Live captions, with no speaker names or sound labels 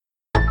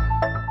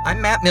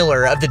I'm Matt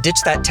Miller of the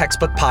Ditch That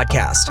Textbook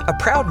podcast, a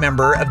proud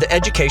member of the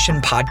Education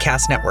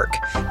Podcast Network,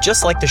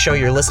 just like the show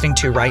you're listening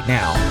to right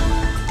now.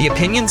 The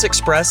opinions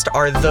expressed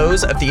are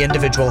those of the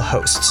individual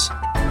hosts.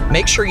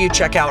 Make sure you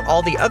check out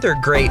all the other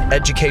great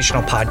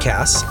educational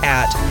podcasts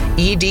at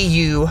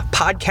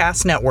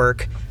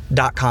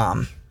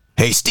edupodcastnetwork.com.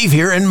 Hey, Steve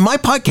here, and my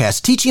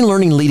podcast, Teaching,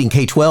 Learning, Leading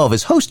K-12,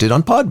 is hosted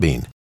on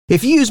Podbean.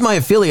 If you use my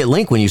affiliate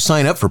link when you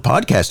sign up for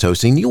podcast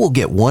hosting, you will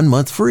get 1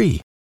 month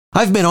free.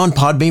 I've been on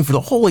Podbean for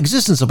the whole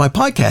existence of my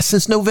podcast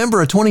since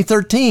November of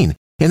 2013.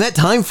 In that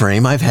time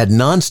frame, I've had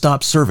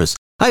nonstop service.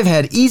 I've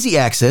had easy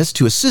access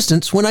to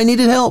assistance when I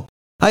needed help.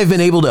 I've been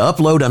able to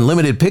upload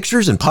unlimited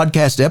pictures and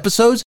podcast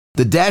episodes.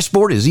 The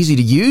dashboard is easy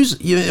to use.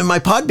 My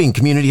Podbean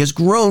community has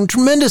grown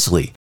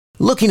tremendously.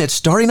 Looking at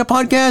starting a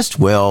podcast?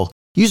 Well,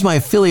 use my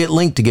affiliate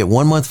link to get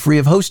 1 month free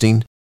of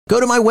hosting. Go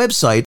to my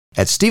website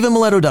at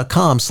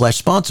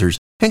stephenmiletto.com/sponsors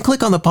and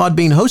click on the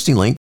Podbean hosting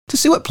link to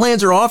see what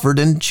plans are offered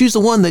and choose the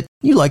one that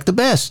you like the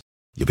best.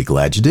 You'll be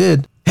glad you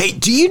did. Hey,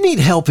 do you need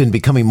help in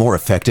becoming more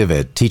effective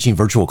at teaching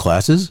virtual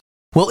classes?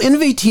 Well,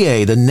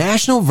 NVTA, the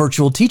National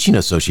Virtual Teaching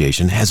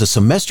Association, has a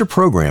semester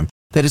program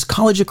that is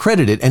college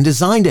accredited and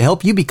designed to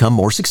help you become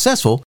more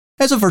successful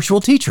as a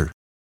virtual teacher.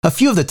 A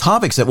few of the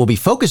topics that will be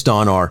focused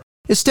on are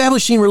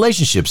establishing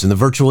relationships in the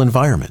virtual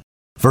environment,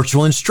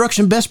 virtual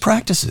instruction best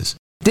practices,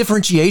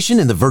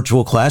 differentiation in the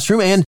virtual classroom,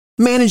 and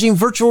managing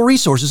virtual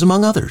resources,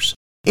 among others.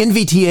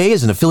 NVTA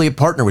is an affiliate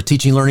partner with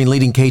Teaching, Learning,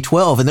 Leading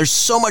K-12, and there's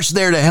so much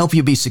there to help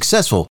you be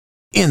successful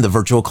in the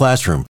virtual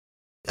classroom.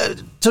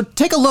 So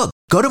take a look.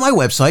 Go to my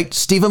website,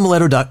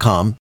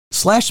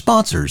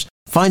 stephenmiletto.com/sponsors,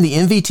 find the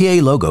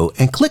NVTA logo,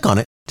 and click on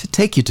it to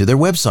take you to their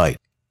website.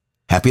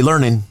 Happy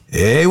learning.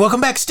 Hey, welcome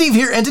back. Steve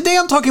here, and today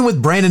I'm talking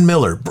with Brandon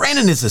Miller.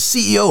 Brandon is the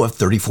CEO of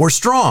 34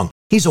 Strong.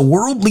 He's a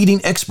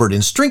world-leading expert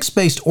in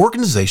strengths-based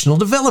organizational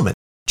development.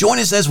 Join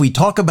us as we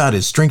talk about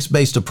his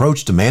strengths-based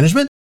approach to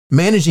management,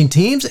 managing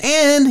teams,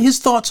 and his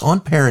thoughts on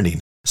parenting.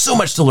 So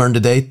much to learn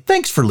today.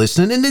 Thanks for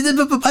listening. And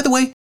by the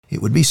way,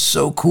 it would be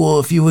so cool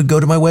if you would go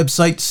to my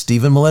website,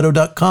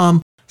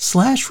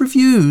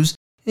 stephenmiletto.com/reviews,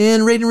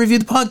 and rate and review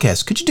the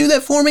podcast. Could you do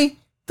that for me?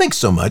 Thanks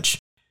so much.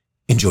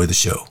 Enjoy the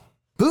show.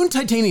 Boone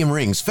Titanium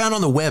Rings, found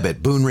on the web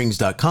at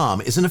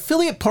boonrings.com, is an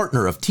affiliate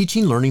partner of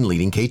Teaching, Learning,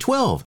 Leading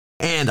K-12.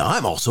 And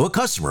I'm also a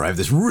customer. I have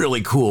this really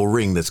cool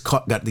ring that's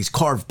got these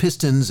carved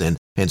pistons and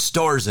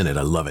stars in it.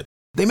 I love it.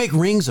 They make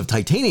rings of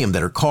titanium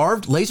that are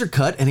carved, laser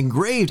cut, and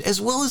engraved, as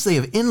well as they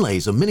have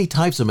inlays of many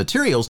types of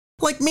materials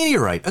like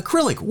meteorite,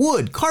 acrylic,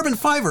 wood, carbon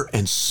fiber,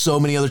 and so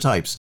many other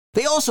types.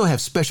 They also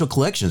have special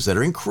collections that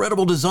are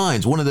incredible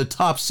designs. One of the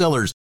top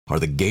sellers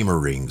are the Gamer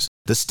Rings,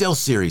 the Stealth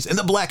Series, and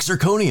the Black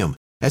Zirconium.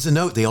 As a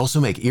note, they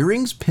also make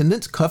earrings,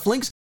 pendants,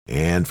 cufflinks,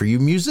 and for you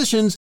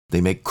musicians,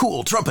 they make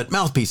cool trumpet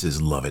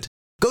mouthpieces. Love it.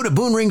 Go to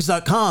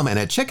boonrings.com and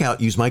at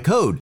checkout use my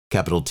code,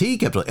 capital T,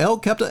 capital L,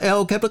 capital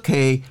L, capital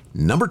K,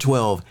 number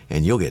 12,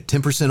 and you'll get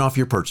 10% off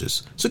your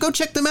purchase. So go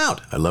check them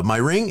out. I love my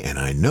ring, and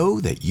I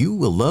know that you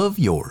will love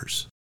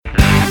yours.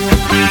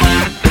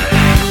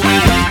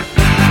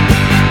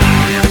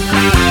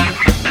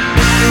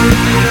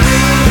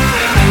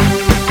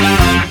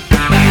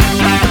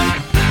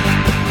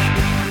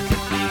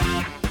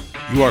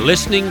 You are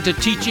listening to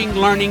Teaching,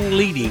 Learning,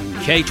 Leading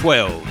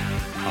K-12,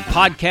 a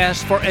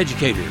podcast for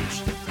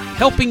educators,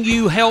 helping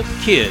you help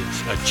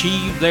kids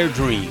achieve their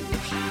dreams.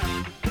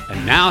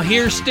 And now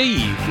here's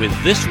Steve with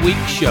this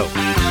week's show.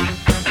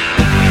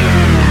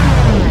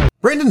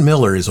 Brandon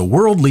Miller is a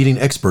world-leading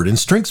expert in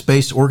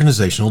strengths-based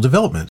organizational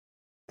development.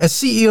 As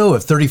CEO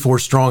of 34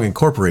 Strong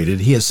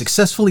Incorporated, he has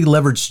successfully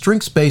leveraged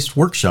strengths-based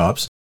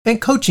workshops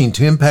and coaching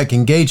to impact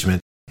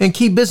engagement and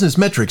key business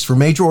metrics for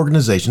major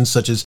organizations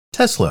such as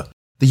Tesla,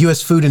 the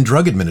U.S. Food and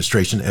Drug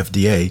Administration,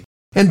 FDA,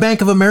 and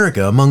Bank of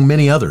America, among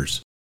many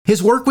others.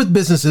 His work with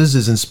businesses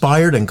is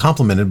inspired and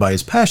complemented by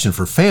his passion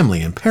for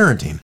family and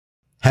parenting,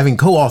 having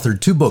co-authored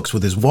 2 books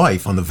with his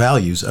wife on the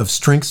values of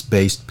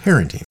strengths-based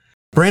parenting.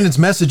 Brandon's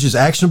message is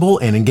actionable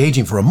and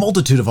engaging for a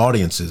multitude of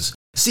audiences.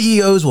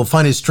 CEOs will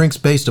find his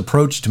strengths-based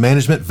approach to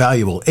management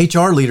valuable.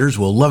 HR leaders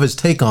will love his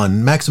take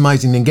on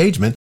maximizing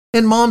engagement,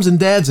 and moms and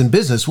dads in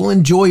business will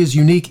enjoy his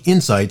unique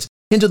insights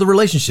into the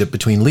relationship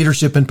between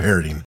leadership and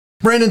parenting.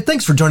 Brandon,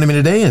 thanks for joining me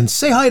today, and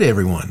say hi to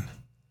everyone.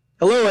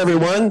 Hello,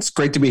 everyone. It's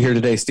great to be here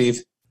today,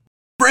 Steve.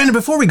 Brandon,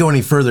 before we go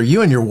any further,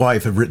 you and your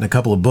wife have written a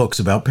couple of books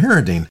about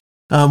parenting.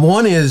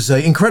 One is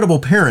Incredible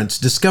Parents,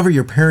 Discover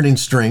Your Parenting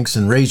Strengths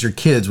and Raise Your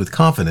Kids with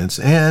Confidence,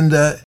 and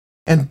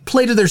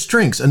Play to Their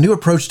Strengths, A New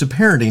Approach to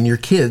Parenting Your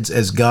Kids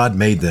as God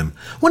Made Them.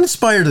 What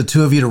inspired the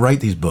two of you to write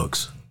these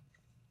books?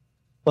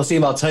 Well,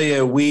 Steve, I'll tell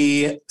you,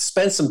 we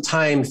spent some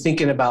time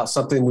thinking about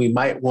something we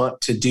might want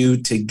to do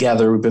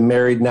together. We've been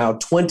married now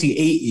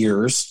 28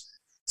 years.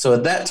 So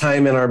at that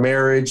time in our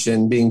marriage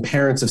and being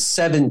parents of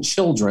 7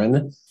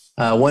 children,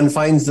 one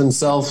finds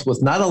themselves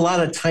with not a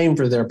lot of time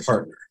for their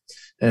partner.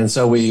 And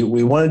so we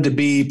wanted to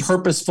be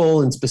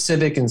purposeful and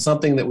specific in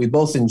something that we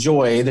both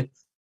enjoyed.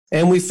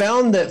 And we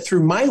found that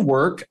through my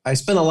work, I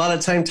spent a lot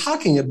of time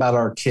talking about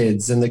our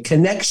kids and the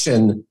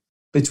connection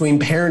between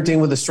parenting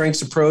with a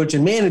strengths approach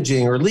and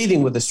managing or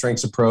leading with a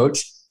strengths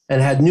approach,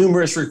 and had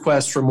numerous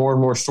requests for more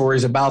and more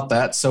stories about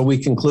that. So we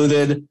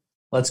concluded,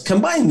 let's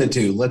combine the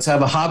two. Let's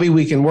have a hobby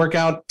we can work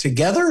out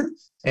together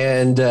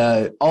and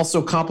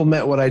also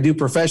complement what I do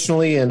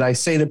professionally. And I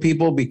say to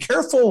people, be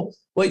careful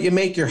what you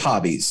make your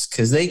hobbies,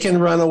 because they can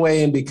run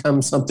away and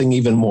become something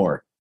even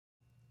more.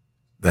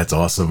 That's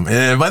awesome.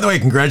 And by the way,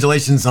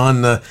 congratulations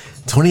on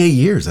 28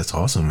 years. That's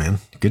awesome, man.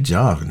 Good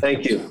job.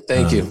 Thank you.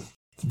 Thank you.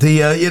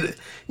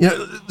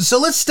 So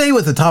let's stay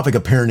with the topic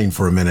of parenting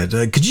for a minute.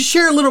 Could you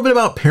share a little bit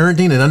about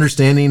parenting and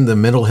understanding the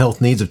mental health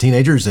needs of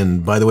teenagers?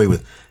 And by the way,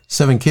 with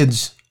 7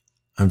 kids,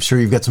 I'm sure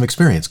you've got some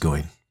experience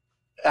going.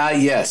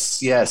 Yes.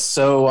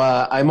 So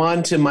I'm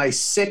on to my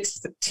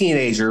 6th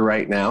teenager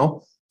right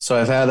now. So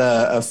I've had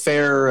a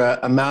fair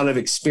amount of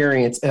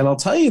experience. And I'll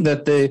tell you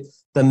that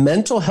the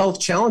mental health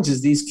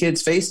challenges these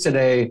kids face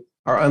today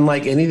are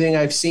unlike anything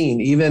I've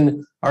seen.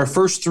 Even our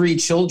first 3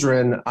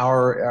 children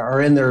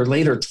are in their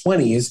later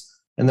 20s,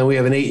 and then we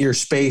have an 8-year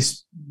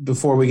space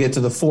before we get to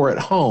the 4 at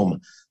home.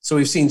 So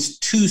we've seen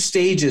 2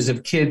 stages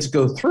of kids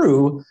go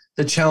through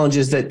the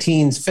challenges that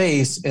teens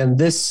face, and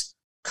this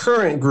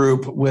current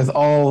group, with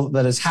all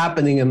that is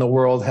happening in the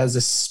world, has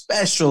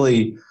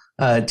especially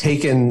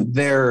taken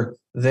their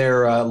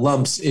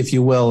lumps, if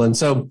you will. And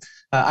so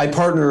I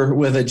partner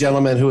with a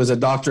gentleman who is a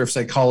doctor of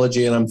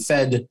psychology, and I'm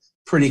fed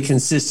pretty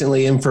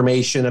consistently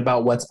information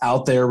about what's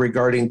out there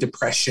regarding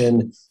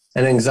depression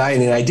and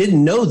anxiety. And I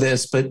didn't know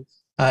this, but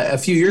a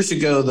few years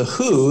ago, the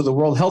WHO, the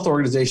World Health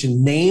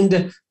Organization,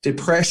 named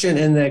depression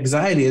and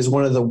anxiety as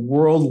one of the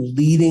world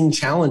leading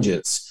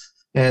challenges.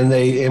 And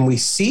we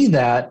see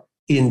that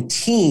in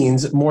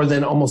teens more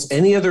than almost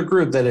any other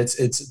group, that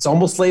it's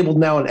almost labeled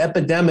now an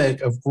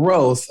epidemic of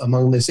growth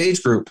among this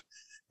age group.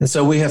 And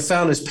so we have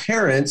found as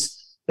parents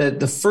that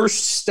the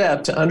first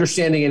step to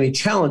understanding any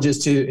challenge is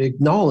to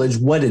acknowledge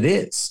what it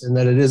is, and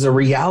that it is a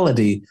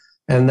reality,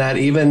 and that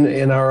even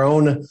in our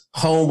own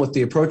home with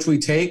the approach we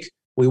take,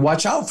 we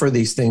watch out for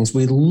these things.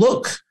 We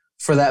look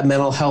for that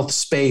mental health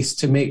space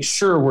to make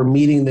sure we're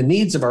meeting the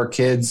needs of our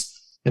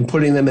kids and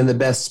putting them in the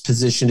best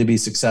position to be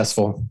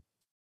successful.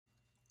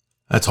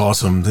 That's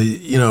awesome.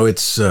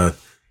 It's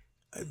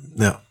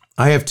now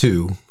I have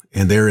 2,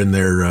 and they're in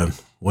their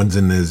one's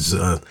in his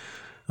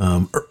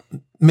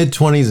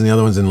mid-20s and the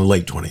other one's in the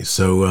late 20s.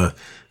 So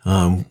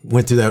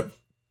went through that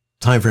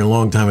time frame a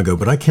long time ago,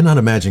 but I cannot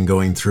imagine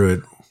going through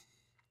it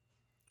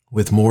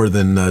with more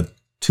than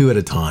 2 at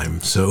a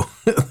time. So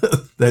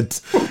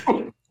that's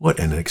what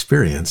an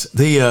experience.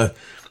 One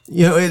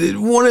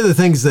of the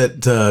things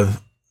that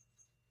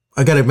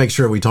I got to make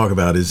sure we talk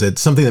about is that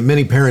something that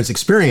many parents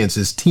experience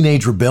is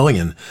teenage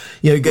rebellion.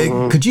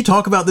 Could you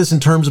talk about this in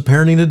terms of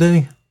parenting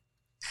today?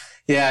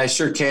 Yeah, I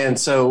sure can.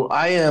 So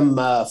I am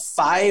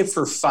 5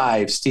 for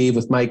 5, Steve,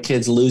 with my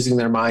kids losing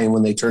their mind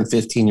when they turn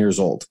 15 years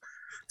old.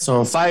 So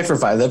I'm 5 for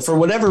 5. That for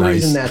whatever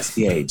reason, that's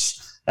the age.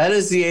 That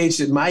is the age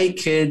that my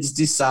kids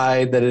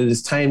decide that it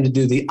is time to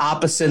do the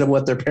opposite of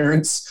what their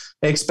parents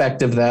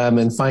expect of them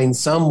and find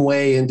some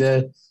way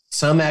into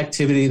some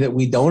activity that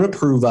we don't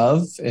approve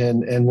of,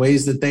 and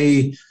ways that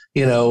they,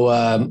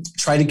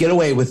 try to get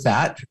away with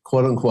that,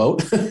 quote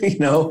unquote,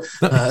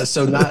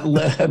 so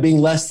not being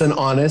less than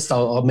honest.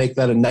 I'll make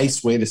that a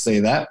nice way to say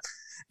that.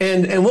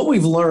 And what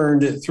we've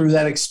learned through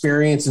that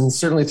experience, and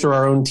certainly through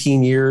our own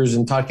teen years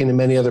and talking to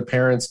many other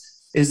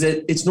parents, is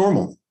that it's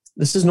normal.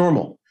 This is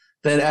normal.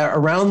 That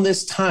around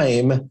this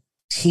time,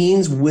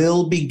 teens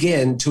will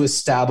begin to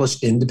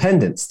establish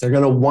independence. They're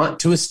going to want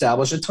to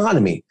establish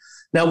autonomy.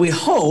 Now, we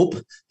hope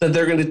that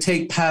they're going to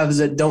take paths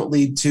that don't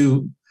lead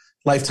to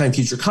lifetime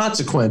future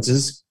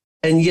consequences.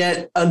 And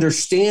yet,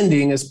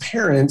 understanding as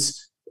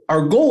parents,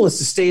 our goal is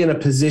to stay in a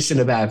position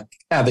of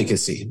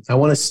advocacy. I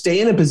want to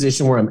stay in a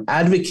position where I'm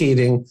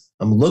advocating,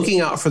 I'm looking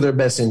out for their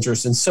best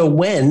interests. And so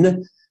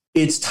when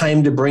it's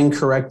time to bring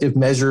corrective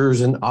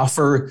measures and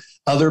offer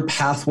other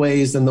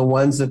pathways than the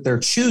ones that they're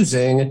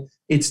choosing,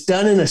 it's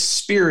done in a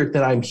spirit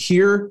that I'm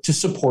here to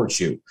support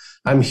you.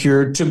 I'm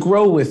here to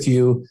grow with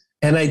you.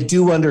 And I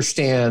do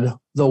understand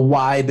the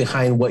why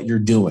behind what you're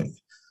doing.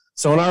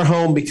 So in our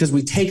home, because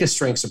we take a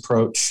strengths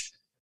approach,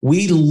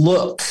 we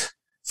look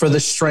for the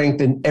strength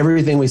in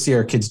everything we see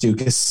our kids do,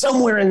 because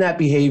somewhere in that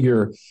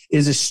behavior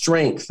is a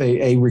strength,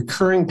 a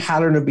recurring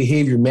pattern of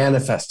behavior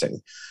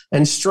manifesting.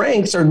 And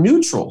strengths are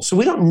neutral. So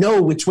we don't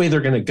know which way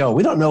they're going to go.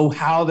 We don't know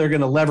how they're going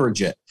to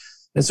leverage it.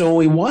 And so when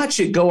we watch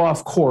it go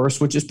off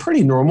course, which is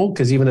pretty normal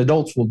because even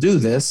adults will do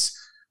this,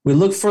 we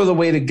look for the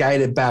way to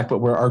guide it back. But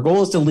where our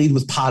goal is to lead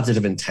with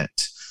positive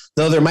intent.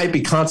 Though there might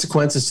be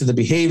consequences to the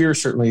behavior,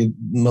 certainly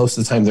most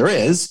of the time there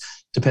is,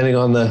 depending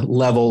on the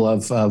level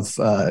of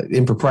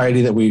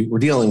impropriety that we're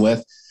dealing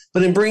with.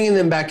 But in bringing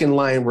them back in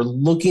line, we're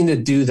looking to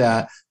do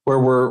that where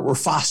we're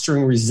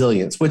fostering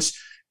resilience, which,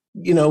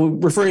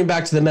 referring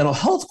back to the mental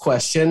health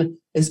question,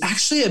 is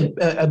actually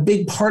a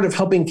big part of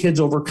helping kids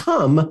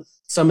overcome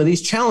some of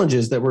these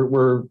challenges, that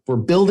we're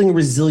building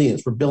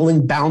resilience, we're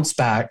building bounce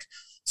back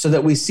so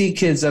that we see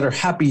kids that are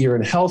happier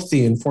and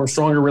healthy and form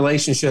stronger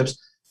relationships,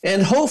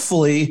 and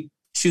hopefully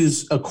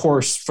choose a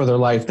course for their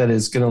life that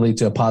is going to lead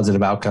to a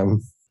positive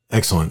outcome.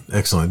 Excellent.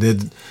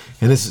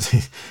 And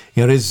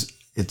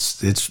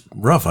it's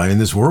rough. I mean,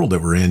 this world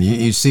that we're in,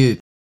 you see it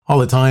all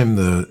the time.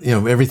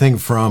 Everything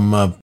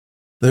from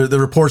the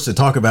reports that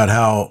talk about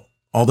how,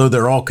 although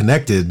they're all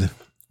connected,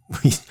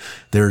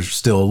 they're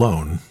still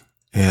alone.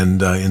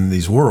 And in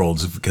these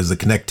worlds, because the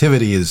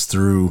connectivity is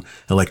through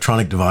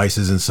electronic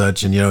devices and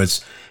such. And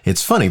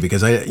it's funny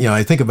because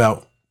I think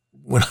about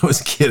when I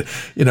was a kid.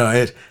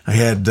 I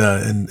had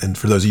and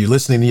for those of you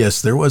listening,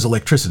 yes, there was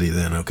electricity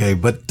then. Okay,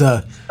 but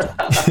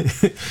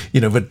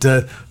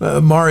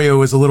Mario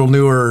was a little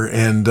newer,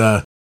 and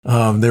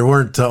there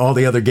weren't all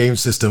the other game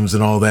systems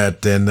and all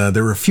that, and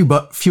there were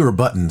fewer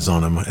buttons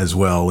on them as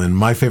well. And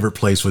my favorite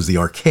place was the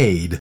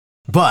arcade.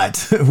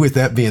 But with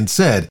that being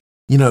said,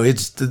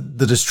 it's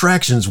the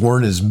distractions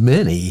weren't as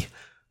many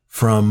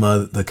from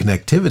the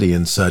connectivity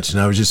and such.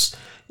 And I was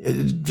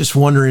just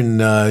wondering,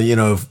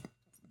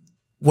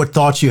 what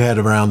thoughts you had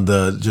around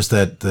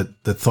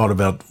that thought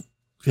about,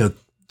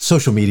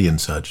 social media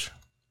and such.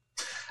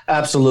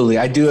 Absolutely.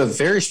 I do have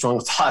very strong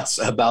thoughts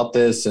about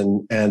this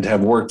and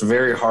have worked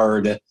very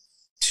hard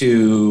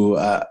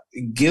to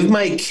give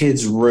my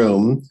kids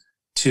room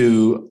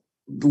to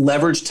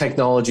leverage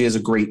technology as a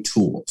great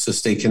tool. So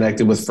stay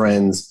connected with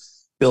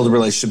friends, build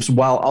relationships,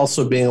 while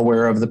also being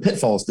aware of the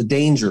pitfalls, the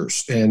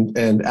dangers, and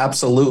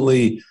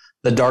absolutely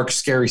the dark,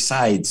 scary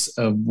sides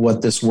of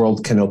what this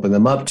world can open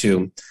them up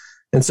to.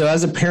 And so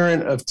as a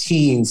parent of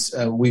teens,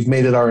 we've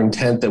made it our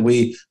intent that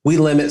we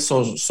limit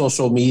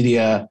social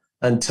media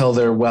until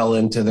they're well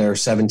into their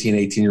 17,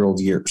 18-year-old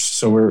years.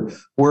 So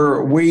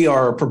we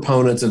are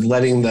proponents of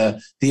letting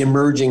the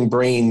emerging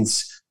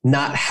brains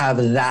not have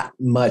that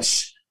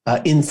much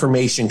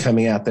information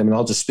coming at them. And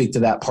I'll just speak to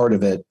that part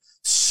of it.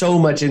 So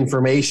much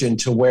information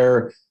to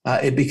where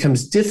it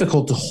becomes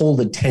difficult to hold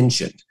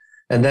attention.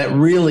 And that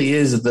really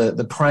is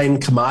the prime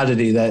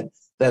commodity that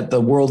the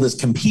world is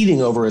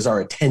competing over, is our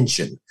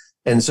attention.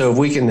 And so if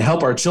we can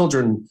help our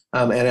children,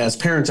 and as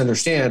parents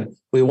understand,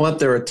 we want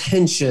their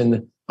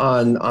attention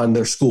on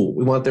their school.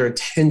 We want their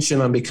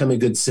attention on becoming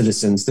good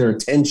citizens, their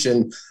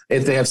attention,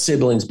 if they have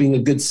siblings, being a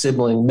good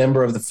sibling,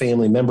 member of the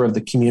family, member of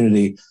the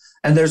community.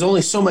 And there's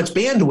only so much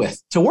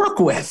bandwidth to work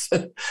with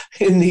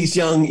in these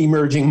young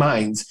emerging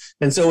minds.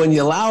 And so when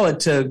you allow it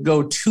to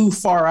go too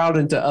far out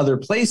into other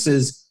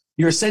places,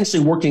 you're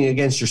essentially working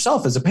against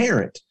yourself as a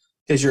parent,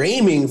 because you're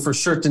aiming for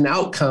certain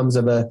outcomes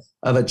of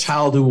a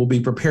child who will be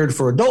prepared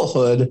for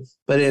adulthood.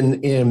 But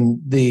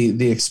in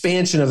the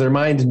expansion of their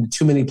mind into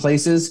too many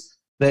places,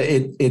 that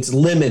it's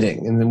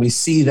limiting. And then we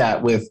see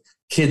that with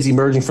kids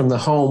emerging from the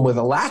home with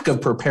a lack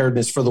of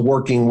preparedness for the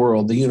working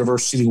world, the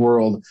university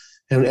world,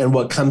 and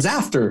what comes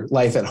after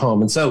life at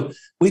home. And so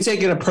we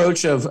take an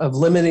approach of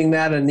limiting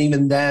that. And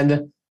even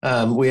then,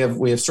 we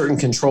have certain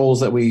controls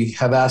that we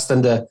have asked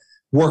them to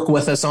work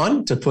with us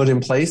on, to put in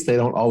place. They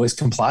don't always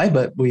comply,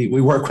 but we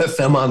work with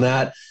them on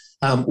that,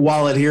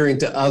 while adhering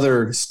to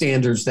other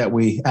standards that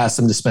we ask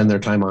them to spend their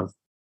time on.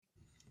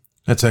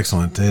 That's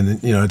excellent. And, I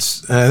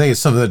think it's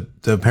something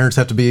that the parents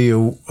have to be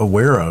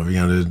aware of,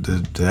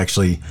 to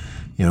actually,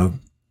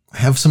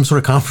 have some sort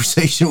of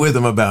conversation with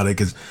them about it.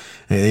 Because,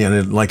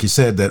 like you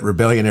said, that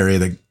rebellion area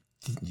that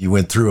you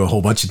went through a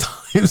whole bunch of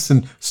times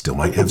and still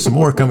might have some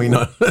more coming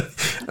on.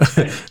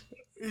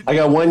 I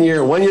got 1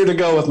 year to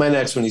go with my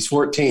next one. He's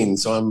 14.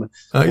 So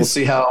we'll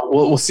see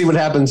we'll see what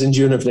happens in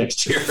June of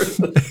next year.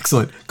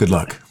 Excellent. Good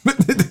luck.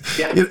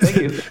 Yeah, thank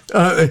you.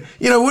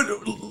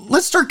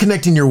 Let's start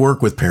connecting your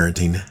work with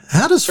parenting.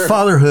 How does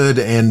fatherhood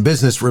and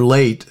business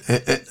relate?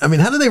 I mean,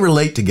 how do they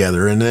relate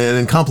together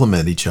and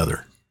complement each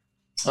other?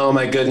 Oh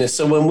my goodness.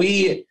 So when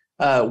we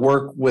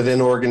work within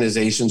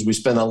organizations, we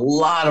spend a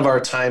lot of our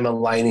time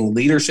aligning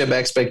leadership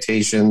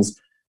expectations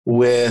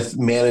with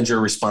manager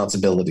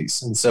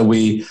responsibilities. And so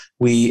we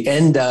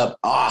end up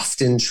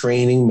often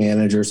training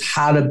managers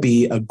how to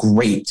be a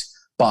great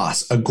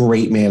boss, a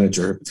great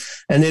manager.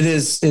 And it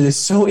is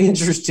so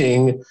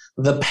interesting,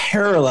 the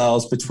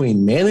parallels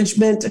between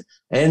management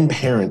and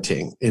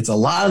parenting. It's a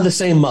lot of the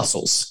same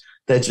muscles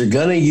that you're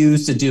going to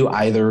use to do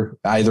either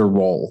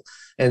role.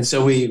 And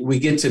so we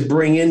get to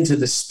bring into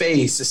the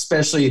space,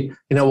 especially,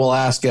 we'll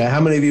ask,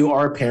 how many of you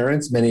are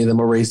parents? Many of them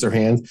will raise their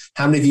hands.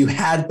 How many of you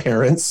had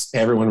parents?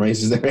 Everyone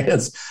raises their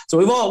hands. So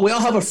we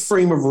all have a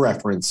frame of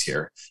reference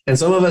here. And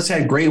some of us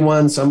had great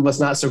ones, some of us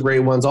not so great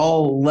ones,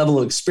 all level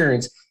of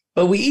experience.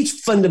 But we each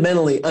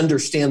fundamentally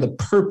understand the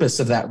purpose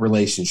of that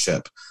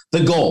relationship,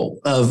 the goal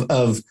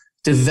of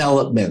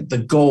development, the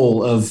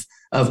goal of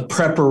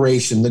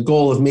preparation, the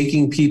goal of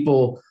making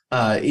people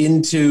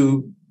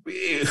into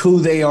who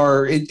they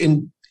are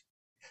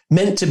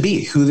meant to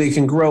be, who they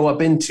can grow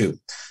up into.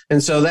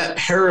 And so that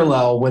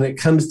parallel when it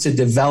comes to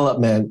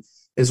development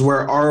is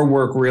where our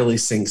work really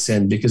sinks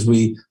in, because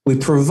we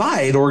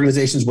provide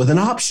organizations with an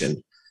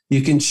option.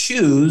 You can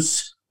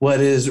choose what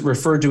is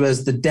referred to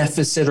as the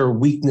deficit or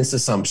weakness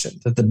assumption,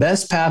 that the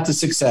best path to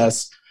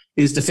success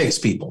is to fix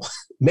people,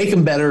 make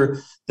them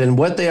better than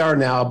what they are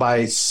now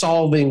by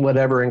solving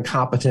whatever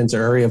incompetence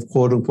or area of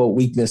quote unquote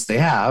weakness they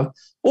have.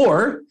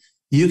 Or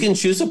you can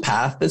choose a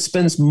path that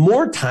spends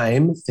more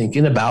time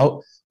thinking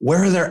about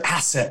where are their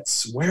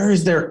assets, where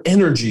is their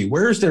energy,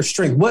 where is their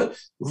strength, what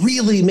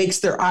really makes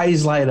their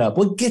eyes light up,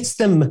 what gets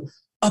them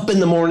up in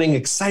the morning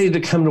excited to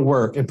come to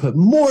work, and put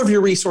more of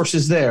your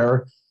resources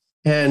there.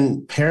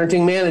 And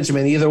parenting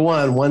management, either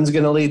one's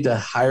going to lead to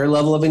higher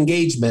level of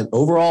engagement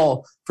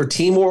overall for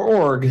team or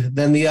org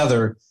than the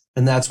other.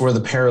 And that's where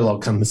the parallel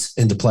comes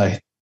into play.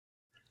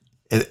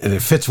 And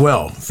it fits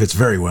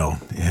very well.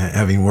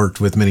 Having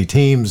worked with many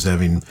teams,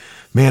 having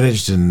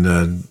managed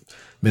and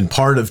been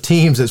part of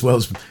teams, as well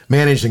as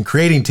managed and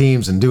creating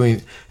teams and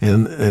doing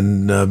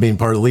and being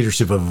part of the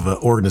leadership of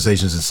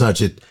organizations and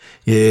such,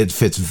 it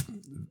fits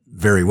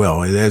very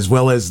well. As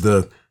well as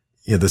the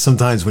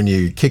sometimes when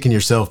you're kicking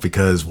yourself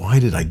because why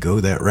did I go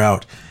that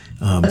route?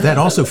 That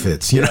also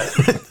fits,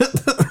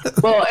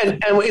 Well,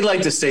 and we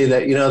like to say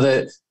that,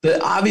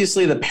 that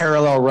obviously the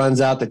parallel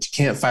runs out that you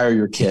can't fire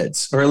your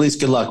kids, or at least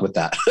good luck with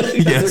that.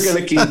 Yes.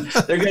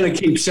 They're going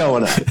to keep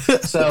showing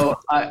up.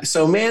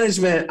 So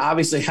management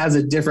obviously has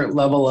a different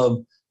level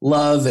of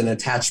love and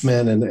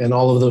attachment and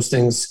all of those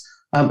things.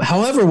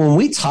 However, when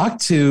we talk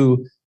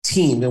to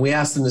teams and we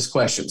ask them this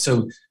question,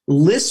 so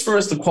list for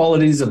us the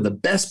qualities of the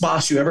best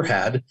boss you ever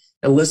had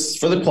and list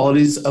for the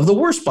qualities of the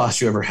worst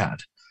boss you ever had.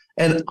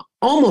 And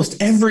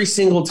almost every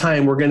single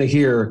time we're going to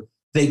hear,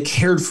 they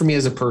cared for me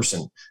as a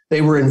person.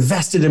 They were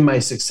invested in my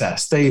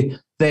success. They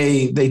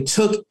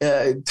took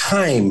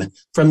time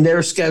from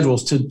their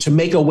schedules to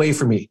make a way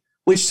for me,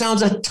 which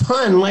sounds a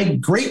ton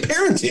like great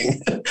parenting.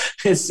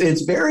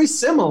 It's very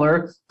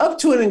similar up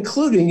to and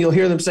including you'll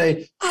hear them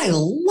say, I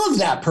love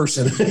that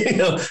person.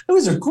 It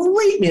was a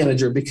great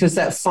manager, because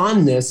that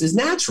fondness is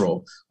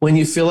natural when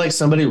you feel like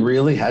somebody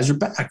really has your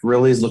back,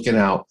 really is looking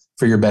out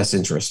for your best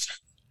interest.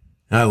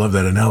 I love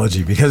that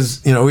analogy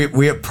because,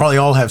 we probably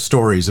all have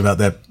stories about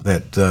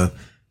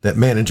that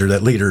manager,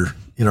 that leader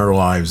in our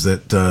lives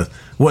that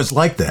was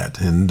like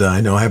that. And I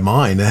know I have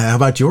mine. How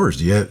about yours?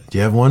 Do you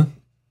have one?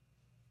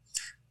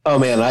 Oh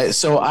man.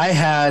 I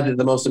had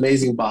the most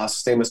amazing boss.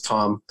 His name was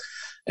Tom.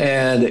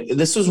 And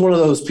this was one of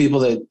those people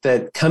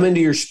that come into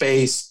your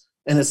space,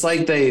 and it's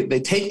like they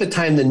take the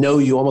time to know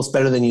you almost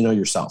better than you know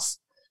yourself.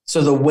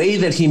 So the way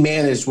that he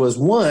managed was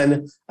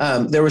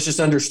there was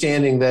just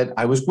understanding that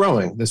I was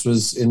growing. This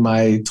was in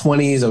my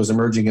 20s. I was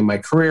emerging in my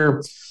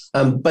career.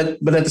 But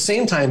at the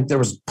same time, there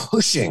was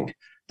pushing.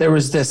 There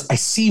was this, I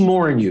see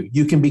more in you.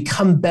 You can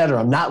become better.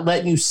 I'm not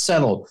letting you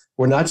settle.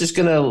 We're not just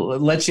going to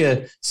let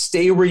you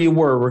stay where you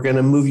were. We're going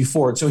to move you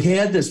forward. So he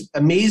had this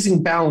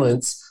amazing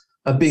balance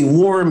of being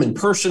warm and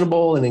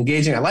personable and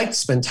engaging. I like to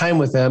spend time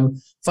with him.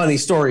 Funny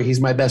story. He's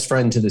my best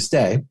friend to this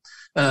day.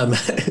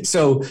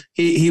 So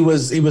he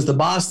was the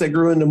boss that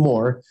grew into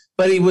more,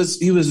 but he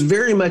was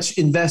very much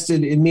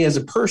invested in me as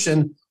a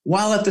person,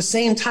 while at the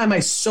same time, I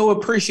so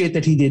appreciate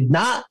that he did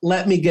not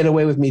let me get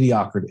away with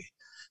mediocrity.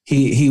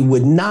 He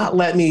would not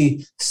let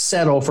me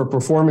settle for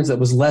performance that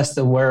was less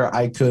than where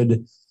I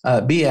could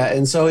be at.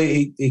 And so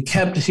he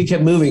kept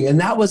moving. And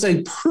that was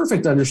a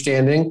perfect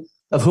understanding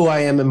of who I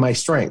am and my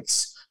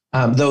strengths.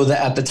 Though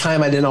that at the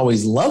time I didn't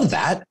always love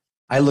that.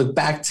 I look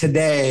back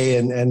today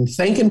and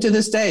thank him to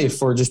this day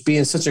for just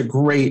being such a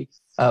great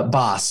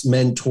boss,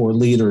 mentor,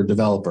 leader,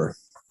 developer.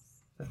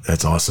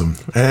 That's awesome.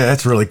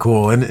 That's really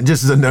cool. And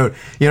just as a note,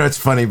 it's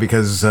funny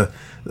because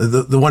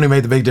the one who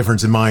made the big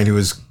difference in mine,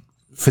 who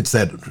fits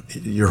that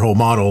your whole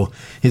model,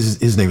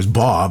 his name is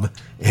Bob,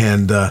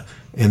 and boy,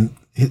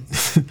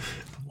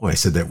 I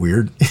said that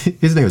weird.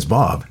 His name is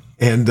Bob.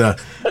 And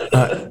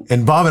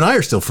Bob and I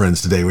are still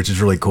friends today, which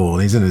is really cool.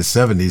 And he's in his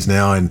 70s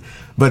now.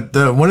 But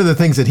one of the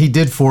things that he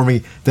did for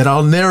me that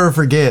I'll never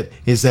forget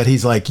is that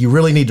he's like, you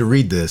really need to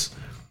read this.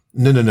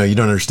 No, you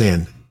don't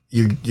understand.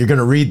 You're going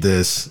to read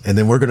this, and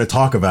then we're going to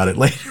talk about it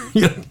later.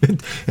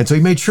 And so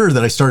he made sure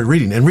that I started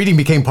reading. And reading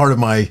became part of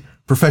my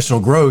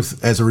professional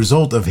growth as a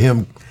result of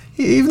him.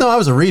 Even though I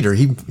was a reader,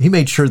 he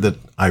made sure that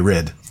I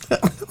read.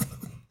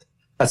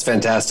 That's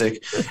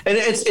fantastic. And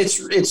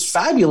it's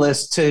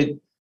fabulous to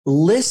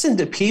listen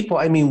to people.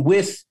 I mean,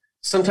 with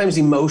sometimes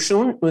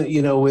emotion,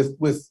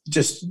 with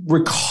just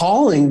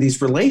recalling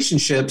these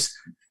relationships.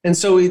 And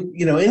so,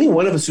 any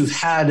one of us who've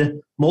had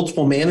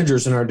multiple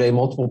managers in our day,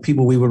 multiple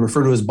people we would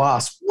refer to as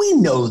boss, we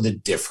know the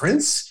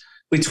difference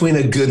between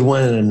a good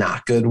one and a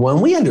not good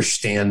one. We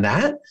understand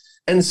that.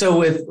 And so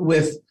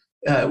with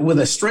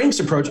a strengths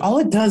approach, all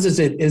it does is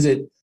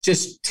it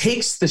just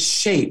takes the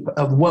shape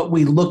of what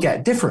we look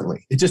at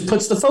differently. It just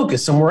puts the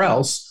focus somewhere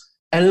else.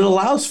 And it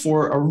allows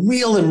for a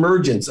real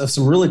emergence of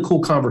some really cool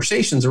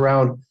conversations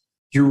around,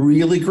 you're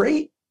really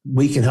great.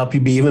 We can help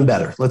you be even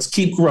better. Let's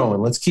keep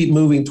growing. Let's keep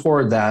moving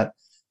toward that.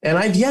 And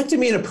I've yet to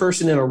meet a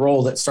person in a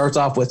role that starts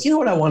off with,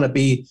 what I want to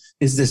be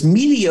is this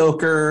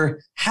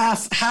mediocre,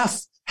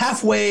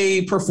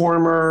 halfway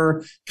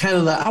performer,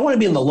 I want to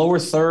be in the lower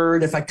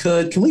third if I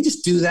could. Can we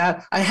just do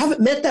that? I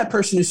haven't met that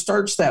person who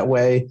starts that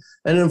way.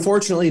 And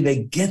unfortunately,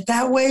 they get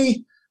that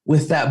way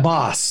with that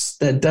boss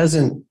that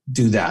doesn't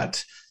do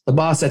that. The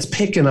boss that's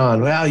picking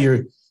on, well,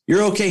 you're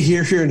you're okay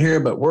here, here, and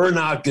here, but we're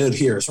not good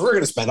here. So we're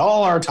going to spend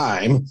all our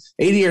time,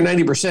 80 or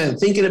 90%,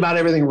 thinking about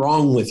everything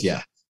wrong with you.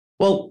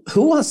 Well,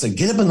 who wants to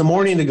get up in the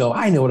morning to go,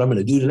 I know what I'm going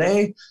to do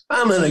today.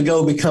 I'm going to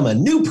go become a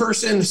new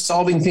person,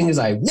 solving things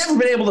I've never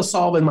been able to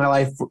solve in my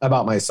life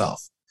about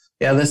myself.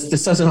 Yeah, this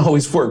doesn't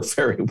always work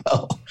very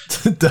well.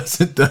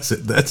 Does it?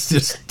 That's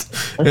just,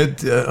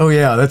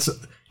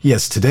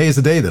 yes, today is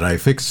the day that I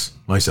fix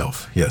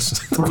myself.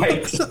 Yes.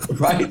 Right.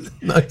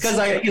 Nice. Because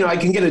I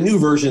can get a new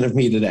version of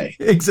me today.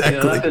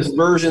 Exactly. Not this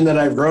version that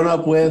I've grown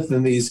up with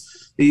and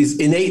these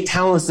innate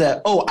talents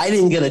that, I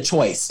didn't get a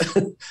choice.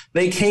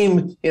 They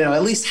came,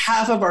 at least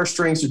half of our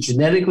strengths are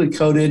genetically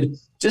coded,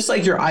 just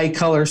like your eye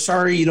color.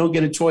 Sorry, you don't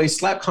get a choice.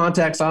 Slap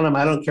contacts on them.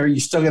 I don't care. You're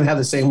still going to have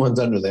the same ones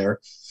under there.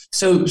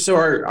 So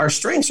our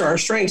strengths are our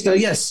strengths. Now,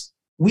 yes,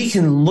 we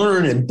can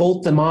learn and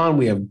bolt them on.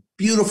 We have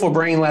beautiful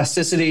brain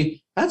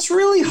elasticity. That's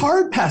really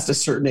hard past a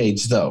certain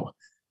age, though.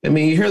 I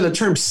mean, you hear the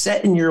term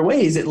set in your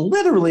ways. It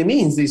literally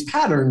means these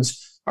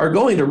patterns are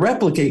going to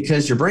replicate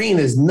because your brain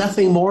is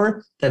nothing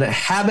more than a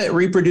habit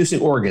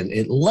reproducing organ.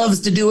 It loves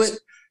to do it.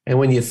 And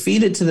when you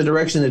feed it to the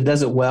direction that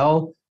does it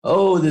well,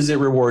 does it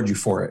reward you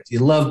for it? You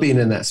love being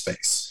in that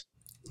space.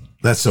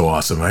 That's so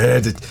awesome.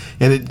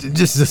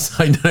 Just as a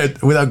side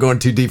note, without going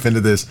too deep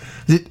into this,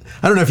 I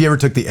don't know if you ever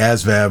took the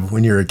ASVAB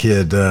when you were a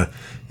kid.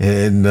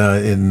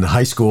 In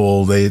high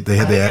school, they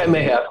had I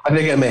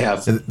think I may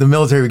have. The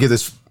military would give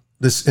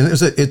this, and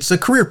it's a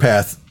career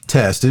path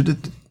test.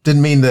 It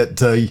didn't mean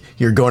that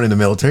you're going in the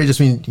military. It just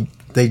mean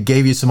they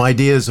gave you some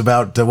ideas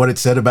about what it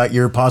said about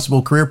your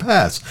possible career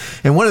paths.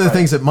 And one of the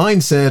things that mine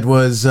said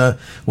was,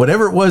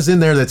 whatever it was in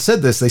there that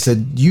said this, they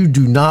said, you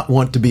do not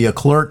want to be a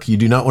clerk. You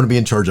do not want to be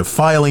in charge of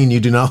filing. You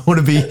do not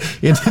want to be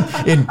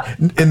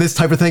in this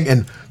type of thing.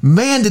 And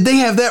man, did they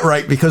have that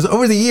right, because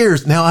over the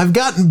years, now I've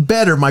gotten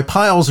better. My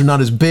piles are not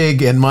as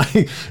big, and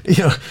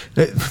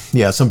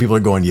some people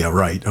are going, yeah,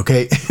 right.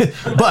 Okay.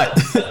 But,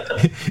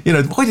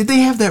 boy, did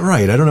they have that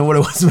right. I don't know what it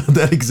was about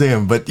that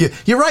exam, but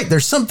you're right.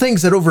 There's some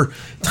things that over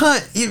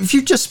time, if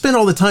you just spend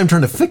all the time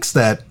trying to fix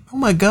that, oh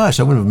my gosh,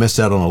 I wouldn't have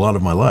missed out on a lot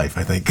of my life,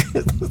 I think.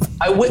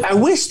 I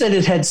wish that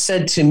it had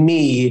said to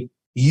me,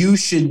 you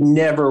should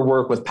never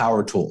work with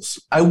power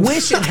tools. I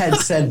wish it had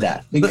said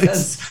that,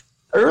 because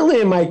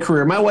early in my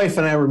career, my wife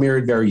and I were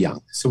married very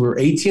young. So we were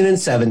 18 and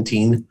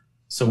 17.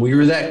 So we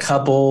were that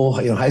couple,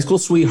 high school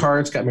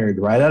sweethearts, got married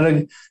right out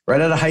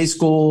of high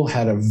school,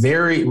 had a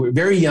very,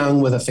 very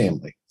young with a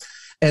family.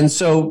 And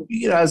so,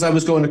 as I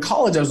was going to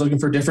college, I was looking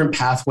for different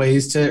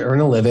pathways to earn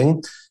a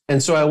living.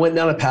 And so I went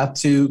down a path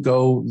to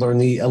go learn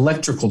the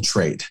electrical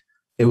trade.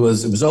 It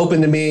was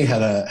open to me,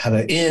 had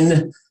an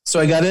in. So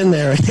I got in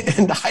there,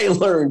 and I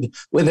learned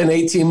within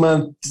 18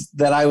 months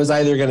that I was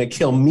either going to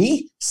kill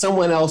me,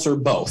 someone else, or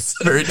both.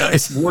 Very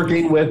nice.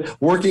 working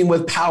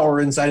with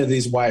power inside of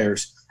these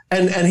wires.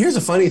 And here's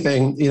a funny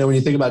thing, when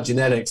you think about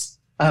genetics,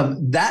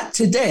 that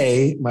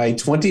today, my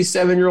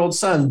 27-year-old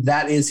son,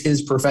 that is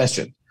his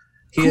profession.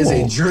 He is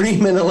a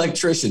journeyman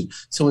electrician.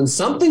 So when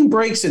something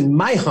breaks in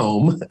my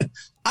home,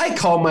 I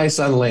call my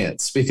son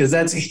Lance, because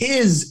that's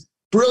his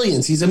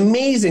brilliance. He's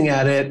amazing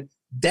at it.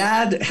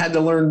 Dad had to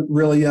learn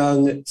really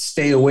young,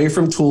 stay away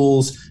from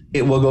tools.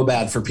 It will go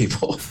bad for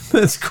people.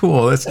 That's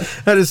cool.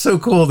 That is so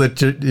cool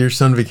that your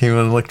son became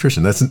an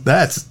electrician.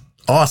 That's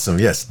awesome.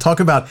 Yes. Talk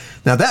about,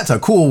 now that's a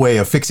cool way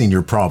of fixing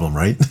your problem,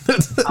 right?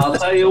 I'll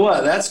tell you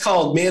what, that's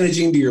called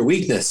managing to your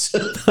weakness.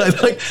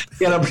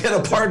 Get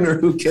a partner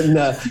who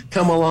can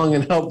come along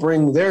and help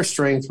bring their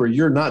strength where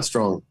you're not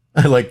strong.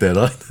 I like that.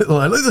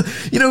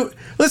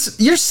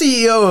 You're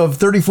CEO of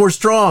 34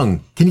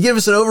 Strong. Can you give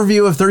us an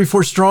overview of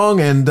 34 Strong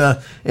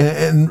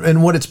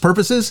and what its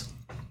purpose is?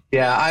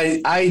 Yeah,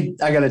 I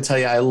got to tell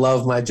you, I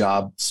love my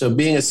job. So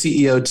being a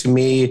CEO to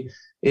me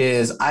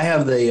is I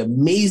have the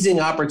amazing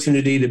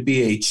opportunity to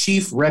be a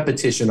chief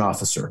repetition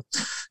officer.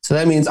 So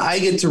that means I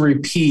get to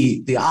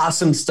repeat the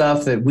awesome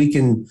stuff that we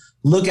can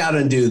look out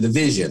and do, the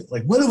vision.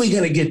 Like, what are we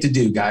going to get to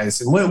do,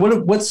 guys? And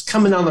what's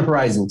coming on the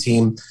horizon,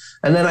 team?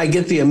 And then I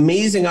get the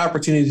amazing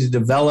opportunity to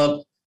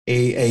develop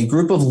a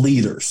group of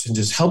leaders and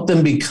just help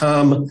them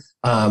become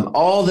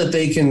all that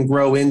they can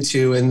grow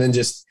into, and then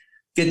just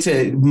get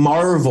to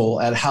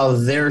marvel at how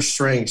their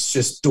strengths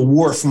just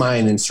dwarf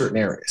mine in certain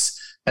areas.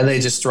 And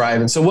they just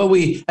thrive. And so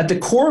at the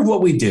core of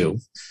what we do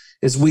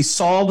is we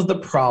solve the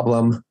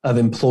problem of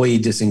employee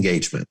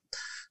disengagement.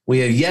 We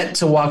have yet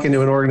to walk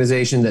into an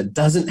organization that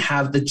doesn't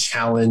have the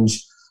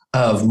challenge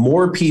of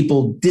more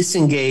people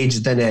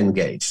disengaged than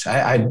engaged.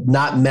 I've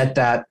not met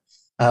that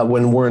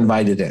when we're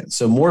invited in.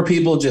 So more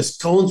people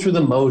just going through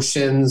the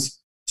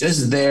motions,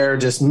 just there,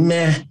 just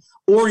meh.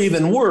 Or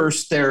even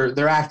worse,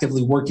 they're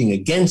actively working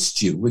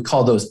against you. We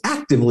call those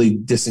actively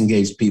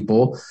disengaged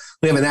people.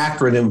 We have an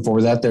acronym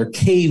for that. They're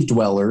cave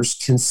dwellers,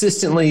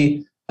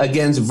 consistently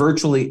against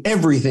virtually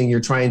everything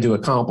you're trying to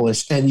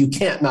accomplish, and you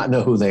can't not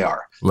know who they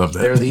are. Love that.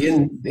 They're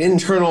the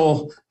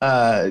internal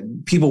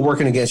people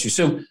working against you.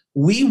 So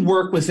we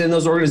work within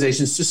those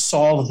organizations to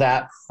solve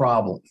that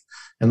problem.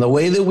 And the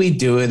way that we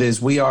do it is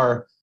we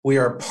are We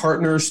are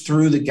partners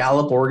through the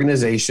Gallup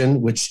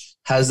organization, which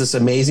has this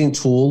amazing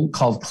tool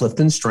called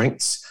Clifton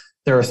Strengths.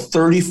 There are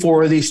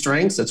 34 of these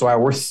strengths. That's why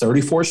we're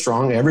 34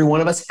 strong. Every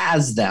one of us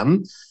has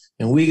them.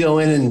 And we go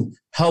in and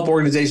help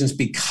organizations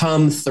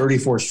become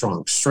 34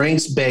 strong,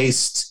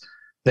 strengths-based,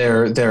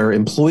 they're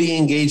employee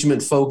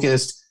engagement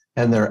focused,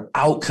 and their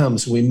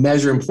outcomes. We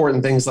measure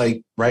important things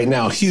like right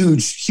now,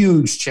 huge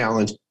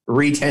challenge,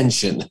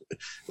 retention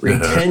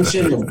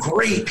of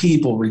great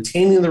people,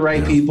 retaining the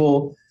right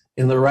people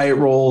in the right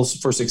roles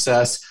for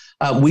success.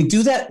 We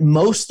do that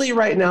mostly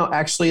right now,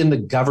 actually in the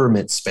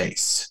government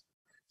space.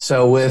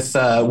 So with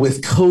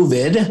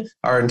COVID,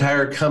 our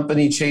entire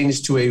company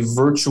changed to a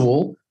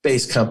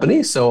virtual-based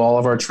company. So all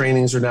of our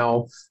trainings are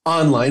now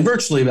online,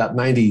 virtually about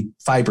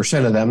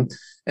 95% of them.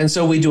 And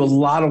so we do a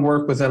lot of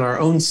work within our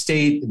own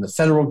state, in the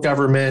federal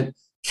government,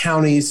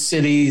 counties,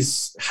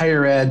 cities,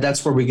 higher ed.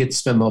 That's where we get to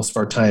spend most of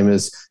our time,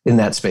 is in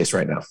that space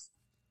right now.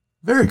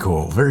 Very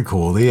cool. Very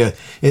cool.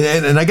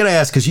 And I got to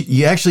ask, because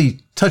you actually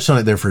touched on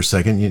it there for a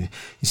second. You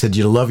said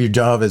you love your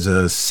job as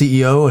a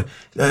CEO.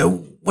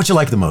 What you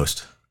like the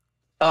most?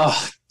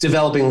 Oh,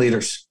 developing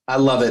leaders. I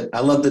love it.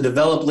 I love to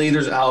develop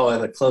leaders. Oh,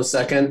 in a close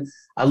second.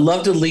 I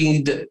love to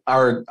lead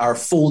our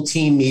full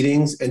team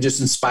meetings and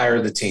just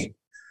inspire the team.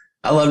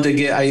 I love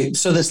to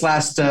so this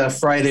last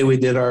Friday we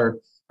did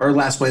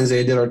last Wednesday,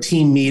 I did our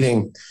team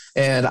meeting,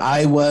 and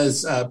I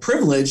was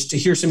privileged to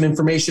hear some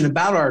information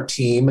about our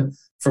team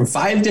from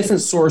 5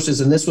 different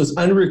sources. And this was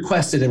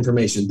unrequested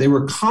information. They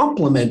were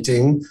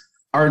complimenting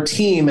our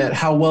team at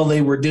how well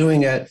they were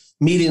doing at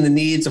meeting the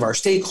needs of our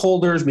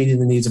stakeholders, meeting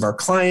the needs of our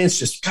clients.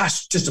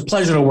 Just a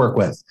pleasure to work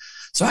with.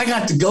 So I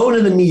got to go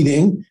to the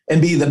meeting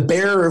and be the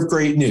bearer of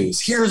great news.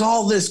 Here's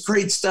all this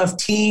great stuff,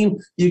 team.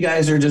 You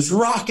guys are just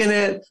rocking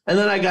it. And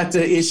then I got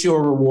to issue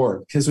a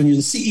reward, because when you're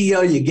the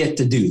CEO, you get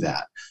to do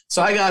that.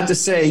 So I got to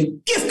say,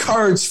 gift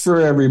cards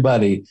for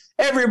everybody.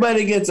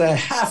 Everybody gets a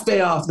half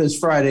day off this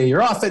Friday.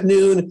 You're off at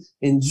noon.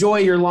 Enjoy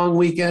your long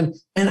weekend.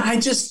 And I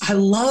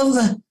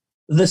love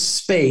the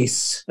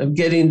space of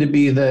getting to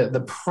be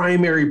the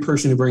primary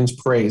person who brings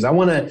praise. If I'm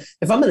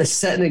going to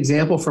set an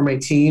example for my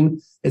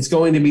team, it's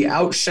going to be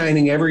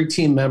outshining every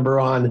team member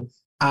on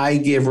I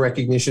give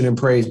recognition and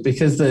praise,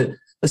 because the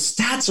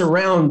stats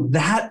around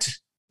that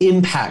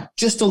impact,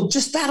 just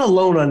that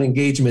alone on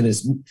engagement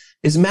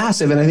is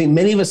massive. And I think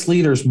many of us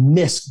leaders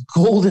miss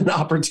golden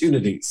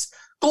opportunities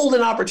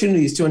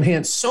to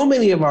enhance so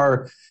many of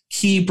our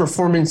key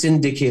performance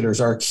indicators,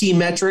 our key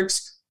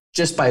metrics,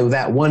 just by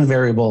that one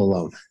variable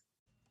alone.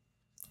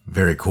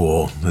 Very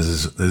cool. This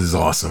is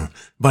awesome.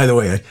 By the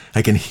way,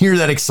 I can hear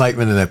that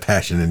excitement and that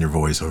passion in your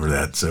voice over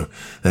that. So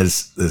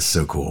that's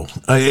so cool.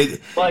 I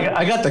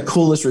got the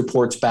coolest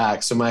reports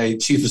back. So my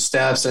chief of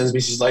staff sends me,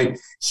 she's like,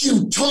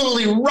 "You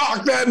totally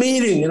rocked that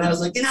meeting." And I was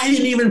like, and I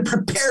didn't even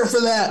prepare for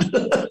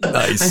that.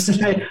 Nice. I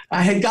said,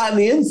 I had gotten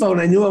the info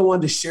and I knew I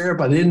wanted to share it,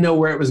 but I didn't know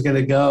where it was going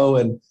to go.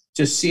 And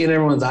just seeing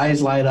everyone's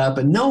eyes light up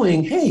and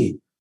knowing, hey,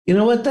 you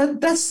know what,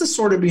 that's the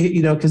sort of,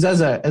 because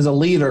as a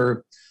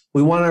leader,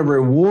 we want to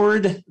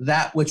reward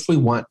that which we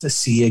want to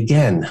see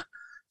again.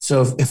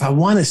 So if I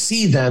want to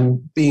see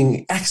them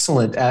being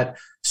excellent at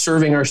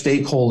serving our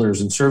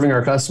stakeholders and serving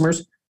our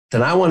customers,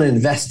 then I want to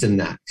invest in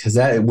that, because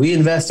we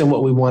invest in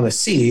what we want to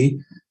see.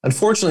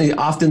 Unfortunately,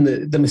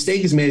 often the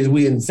mistake is made is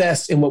we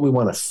invest in what we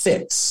want to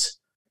fix.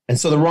 And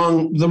so the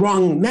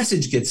wrong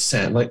message gets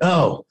sent, like,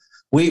 oh,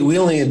 we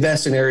only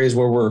invest in areas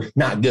where we're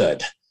not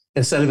good,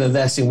 instead of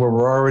investing where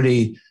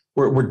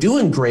we're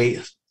doing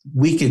great.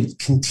 We could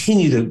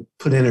continue to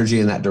put energy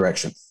in that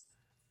direction.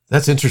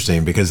 That's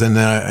interesting, because then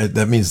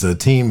that means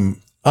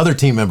other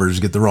team members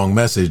get the wrong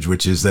message,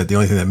 which is that the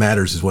only thing that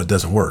matters is what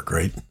doesn't work,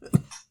 right?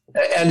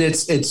 And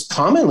it's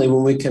commonly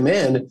when we come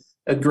in,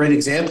 a great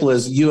example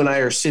is you and I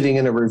are sitting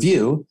in a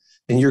review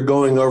and you're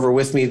going over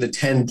with me the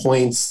 10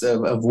 points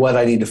of what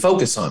I need to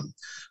focus on.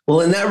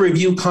 Well, in that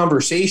review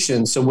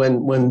conversation, so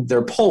when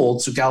they're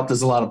polled, so Gallup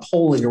does a lot of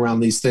polling around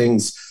these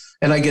things,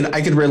 and I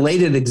could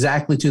relate it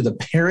exactly to the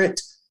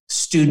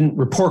parent-student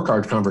report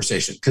card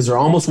conversation, because they're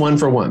almost one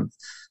for one.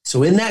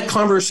 So in that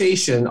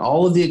conversation,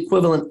 all of the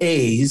equivalent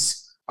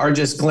A's are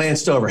just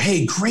glanced over.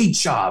 Hey, great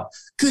job.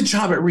 Good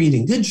job at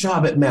reading. Good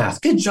job at math.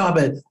 Good job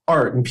at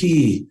art and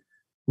PE.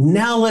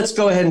 Now let's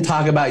go ahead and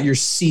talk about your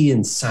C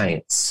in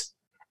science.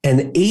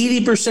 And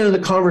 80% of the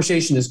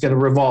conversation is going to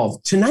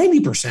revolve to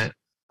 90%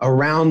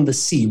 around the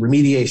C,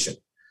 remediation.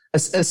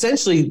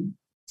 Essentially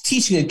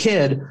teaching a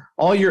kid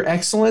all your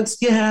excellence.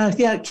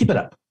 Yeah, keep it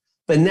up.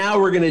 But now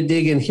we're going to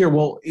dig in here.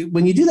 Well,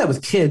 when you do that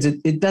with kids,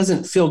 it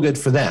doesn't feel good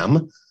for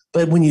them.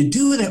 But when you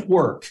do it at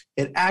work,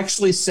 it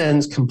actually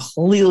sends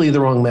completely the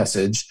wrong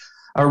message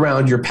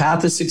around your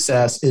path to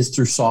success is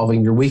through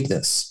solving your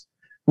weakness,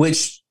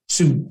 which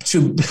to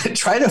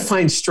try to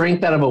find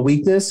strength out of a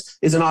weakness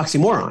is an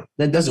oxymoron.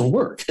 That doesn't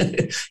work.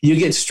 You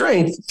get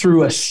strength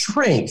through a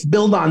strength.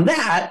 Build on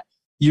that,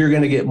 you're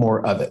going to get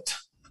more of it.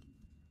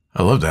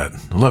 I love that.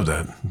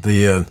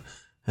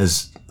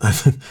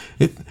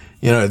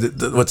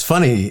 What's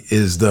funny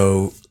is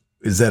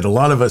that a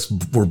lot of us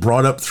were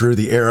brought up through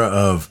the era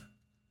of,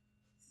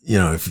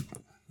 if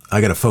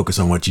I got to focus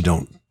on what you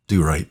don't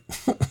do right.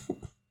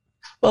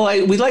 Well,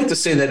 we like to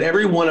say that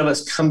every one of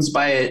us comes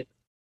by it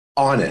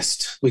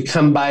honest. We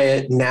come by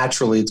it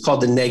naturally. It's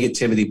called the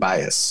negativity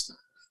bias.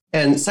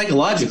 And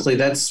psychologically,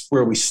 that's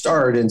where we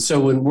start. And so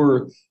when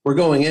we're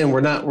going in,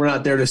 we're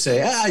not there to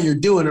say, you're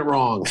doing it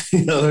wrong.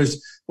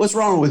 There's what's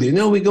wrong with you?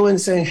 No, we go in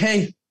saying,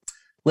 hey,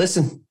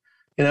 listen,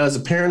 as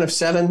a parent of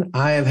 7,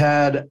 I have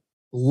had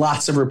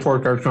lots of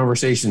report card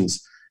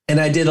conversations, and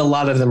I did a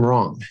lot of them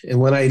wrong. And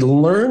when I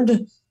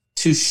learned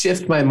to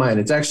shift my mind,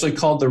 it's actually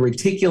called the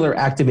reticular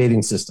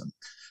activating system.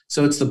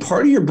 So it's the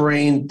part of your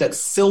brain that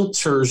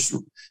filters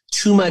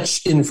too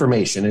much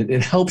information.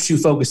 It helps you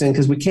focus in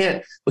because we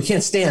can't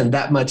stand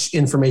that much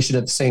information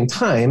at the same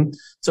time.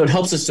 So it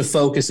helps us to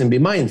focus and be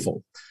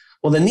mindful.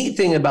 Well, the neat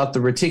thing about the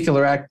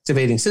reticular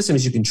activating system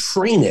is you can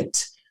train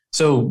it.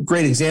 So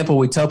great example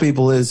we tell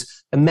people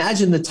is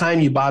imagine the time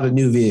you bought a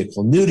new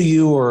vehicle, new to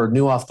you or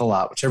new off the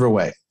lot, whichever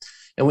way.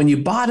 And when you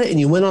bought it and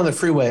you went on the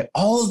freeway,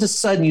 all of a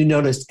sudden you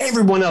noticed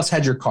everyone else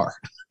had your car.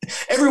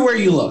 Everywhere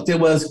you looked, it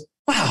was,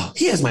 wow,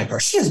 he has my car,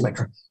 she has my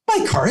car.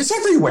 My car is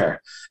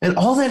everywhere. And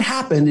all that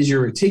happened is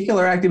your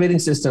reticular activating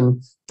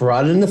system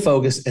brought it into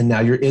focus, and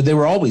now they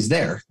were always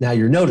there. Now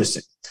you're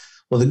noticing.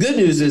 Well, the good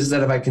news is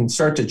that if I can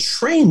start to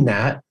train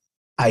that,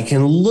 I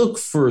can look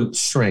for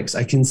strengths.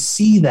 I can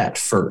see that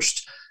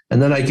first.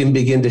 And then I can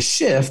begin to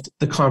shift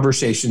the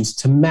conversations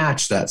to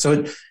match that.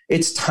 So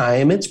it's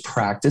time, it's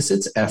practice,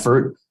 it's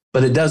effort,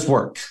 but it does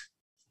work.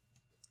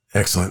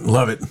 Excellent.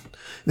 Love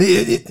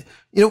it.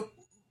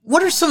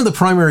 What are some of the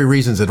primary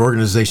reasons that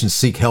organizations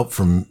seek help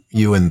from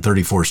you and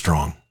 34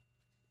 Strong?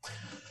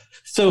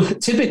 So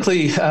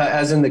typically,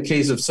 as in the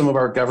case of some of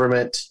our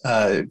government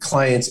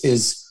clients,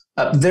 is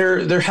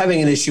they're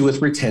having an issue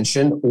with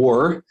retention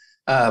or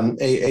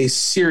a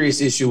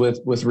serious issue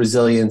with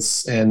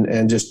resilience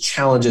and just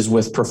challenges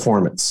with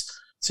performance.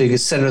 So you can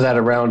center that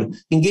around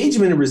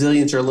engagement and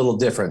resilience are a little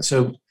different.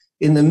 So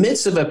in the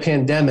midst of a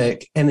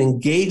pandemic, an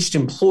engaged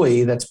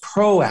employee that's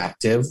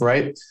proactive,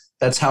 right?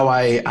 That's how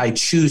I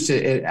choose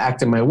to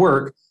act in my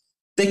work.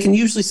 They can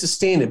usually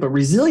sustain it, but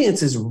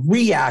resilience is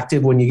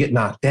reactive when you get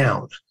knocked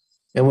down.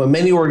 And what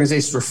many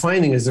organizations were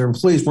finding is their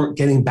employees weren't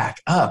getting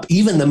back up,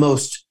 even the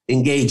most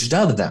engaged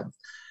of them.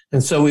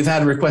 And so we've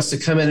had requests to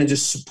come in and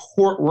just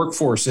support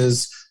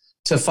workforces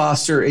to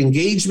foster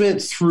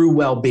engagement through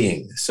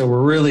well-being. So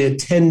we're really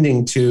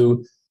attending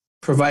to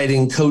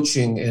providing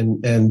coaching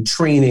and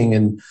training.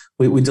 And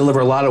we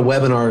deliver a lot of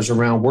webinars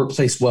around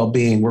workplace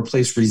well-being,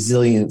 workplace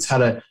resilience, how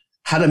to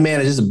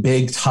manage, this is a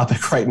big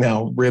topic right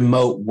now,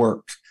 remote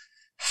work,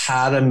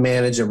 how to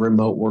manage a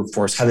remote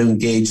workforce, how to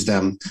engage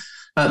them.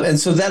 And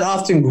so that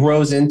often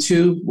grows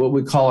into what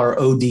we call our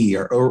OD,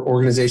 or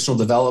organizational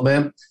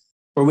development,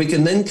 where we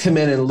can then come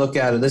in and look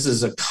at, and this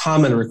is a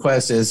common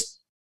request is,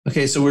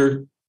 okay,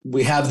 so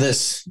we have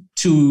this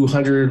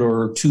 200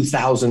 or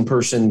 2,000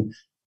 person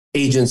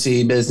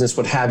agency, business,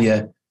 what have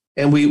you,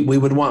 and we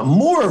would want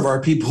more of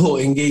our people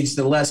engaged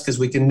than less because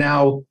we can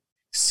now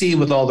see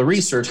with all the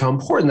research how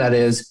important that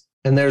is.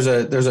 And there's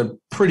a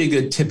pretty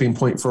good tipping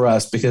point for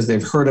us because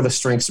they've heard of a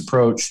strengths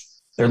approach.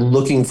 They're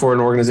looking for an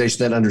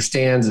organization that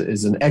understands,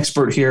 is an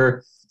expert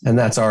here, and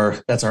that's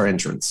our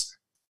entrance.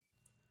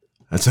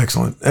 That's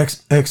excellent.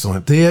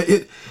 Excellent.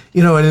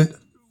 And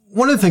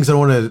one of the things I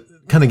want to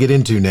kind of get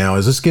into now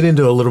is let's get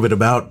into a little bit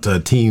about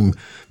team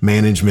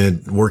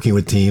management, working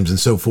with teams and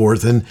so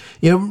forth. And,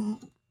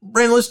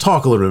 Brandon, let's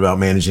talk a little bit about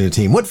managing a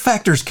team. What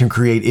factors can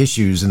create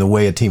issues in the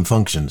way a team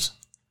functions?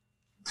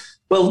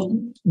 Well,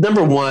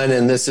 number one,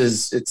 and this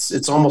is,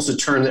 it's almost a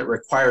term that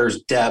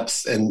requires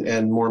depth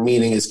and more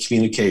meaning, is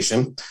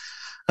communication.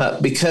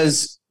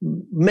 Because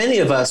many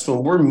of us,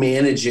 when we're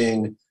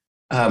managing,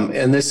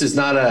 and this is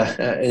not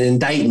an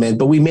indictment,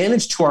 but we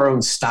manage to our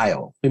own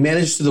style. We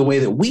manage to the way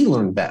that we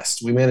learn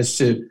best. We manage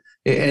to,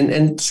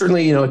 and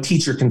certainly, a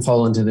teacher can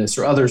fall into this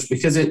or others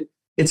because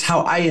it's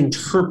how I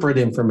interpret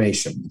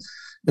information.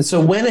 And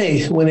so when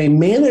a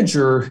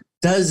manager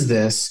does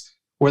this,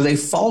 where they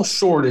fall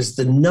short is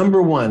the number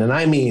one, and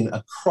I mean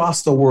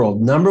across the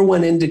world, number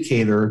one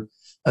indicator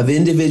of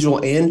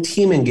individual and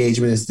team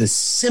engagement is this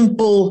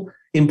simple,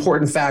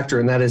 important factor,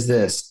 and that is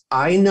this: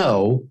 I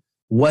know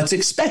what's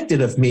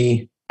expected of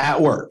me at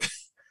work.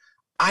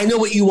 I know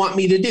what you want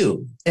me to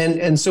do.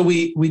 And so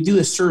we do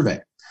a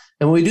survey.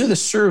 And when we do the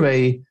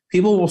survey,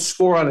 people will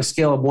score on a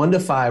scale of 1 to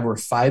 5, where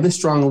 5 is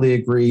strongly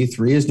agree,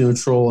 3 is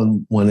neutral,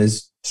 and 1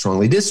 is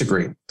strongly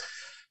disagree.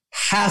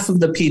 Half of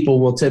the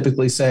people will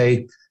typically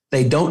say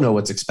they don't know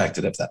what's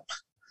expected of them.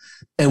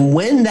 And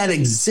when that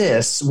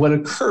exists, what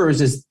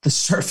occurs is to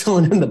start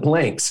filling in the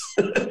blanks.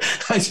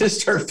 I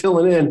just start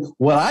filling in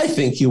what I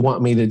think you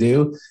want me to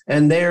do.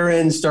 And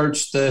therein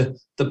starts the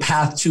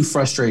path to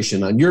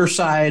frustration on your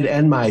side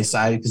and my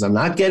side, because I'm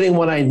not getting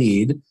what I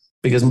need,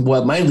 because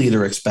what my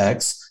leader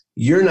expects,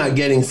 you're not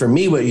getting from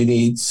me what you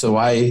need.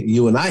 So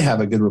you and I have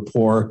a good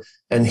rapport.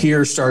 And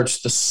here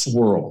starts the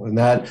swirl. And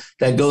that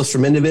goes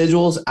from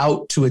individuals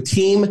out to a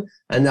team.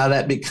 And now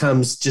that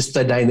becomes just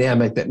the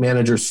dynamic that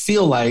managers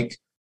feel like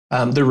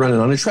they're running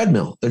on a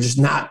treadmill. They're just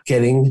not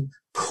getting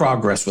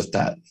progress with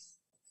that.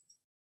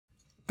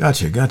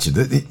 Gotcha.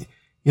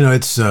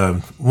 It's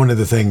one of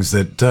the things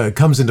that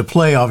comes into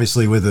play,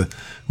 obviously, with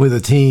a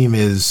team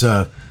is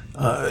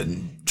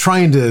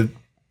trying to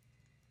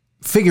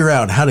figure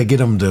out how to get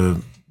them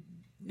to,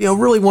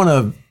 really want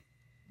to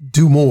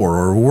do more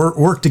or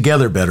work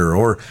together better,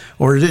 or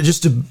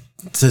just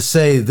to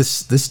say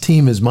this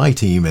team is my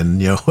team,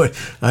 and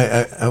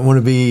I want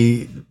to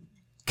be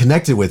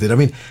connected with it. I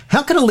mean,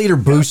 how can a leader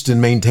boost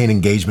and maintain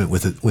engagement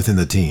within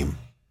the team?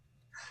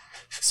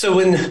 So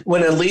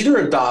when a leader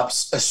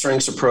adopts a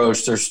strengths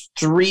approach, there's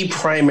 3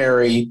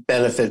 primary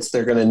benefits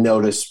they're going to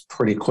notice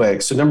pretty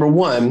quick. So number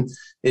 1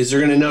 is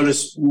they're going to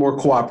notice more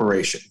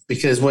cooperation,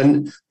 because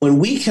when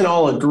we can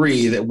all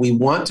agree that we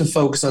want to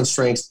focus on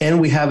strengths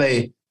and we have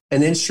an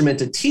instrument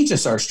to teach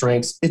us our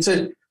strengths, it's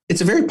a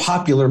very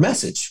popular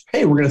message.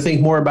 Hey, we're going to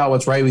think more about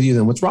what's right with you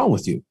than what's wrong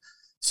with you.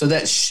 So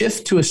that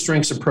shift to a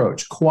strengths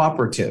approach,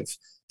 cooperative.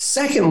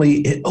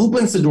 Secondly, it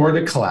opens the door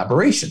to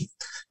collaboration.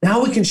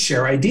 Now we can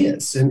share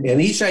ideas, and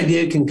each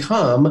idea can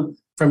come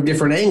from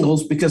different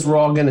angles because we're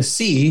all going to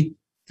see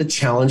the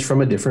challenge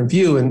from a different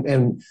view. And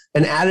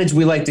an adage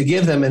we like to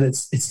give them, and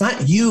it's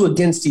not you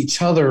against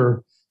each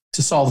other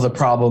to solve the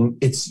problem.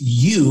 It's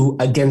you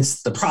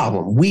against the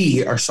problem.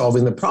 We are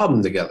solving the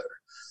problem together.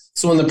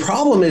 So when the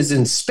problem is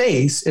in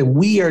space and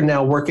we are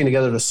now working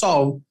together to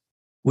solve,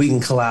 we can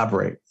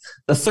collaborate.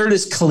 The third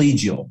is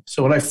collegial.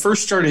 So when I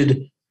first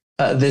started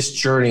this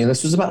journey, and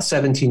this was about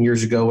 17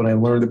 years ago when I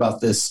learned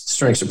about this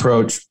strengths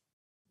approach,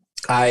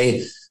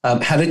 I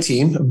had a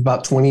team of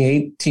about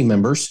 28 team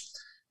members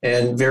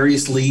and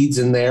various leads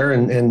in there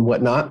and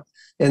whatnot.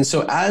 And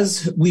so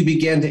as we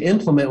began to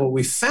implement, what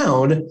we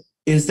found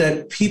is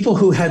that people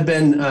who had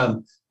been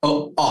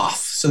off,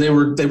 so they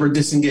were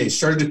disengaged,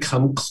 started to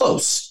come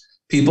close.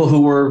 People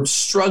who were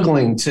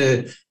struggling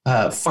to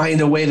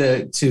find a way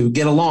to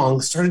get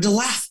along started to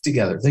laugh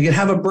together. They could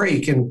have a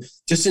break and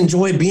just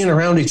enjoy being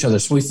around each other.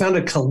 So we found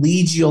a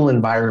collegial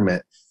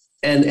environment.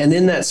 And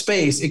in that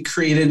space, it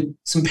created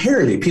some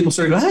parity. People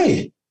started to go,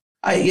 hey,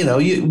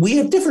 we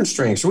have different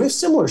strengths, or we have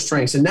similar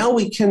strengths. And now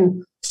we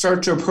can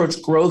start to approach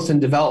growth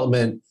and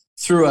development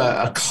through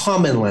a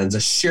common lens,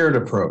 a shared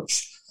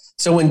approach.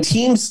 So when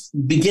teams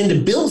begin to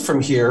build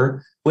from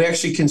here, we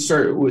actually can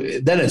start,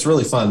 then it's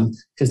really fun,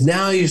 because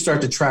now you start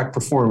to track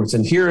performance.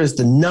 And here is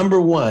the number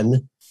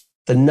one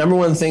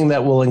thing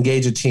that will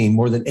engage a team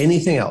more than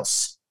anything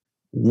else: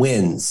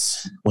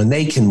 wins. When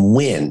they can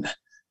win,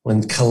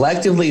 when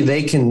collectively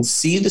they can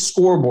see the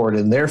scoreboard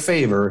in their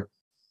favor,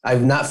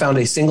 I've not found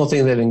a single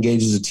thing that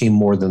engages a team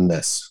more than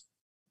this.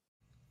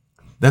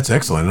 That's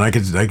excellent. And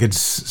I could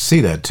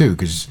see that too,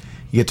 because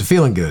you get to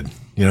feeling good,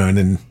 and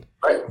then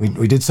right.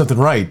 We did something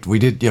right. We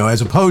did,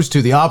 as opposed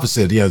to the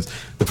opposite,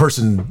 the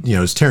person,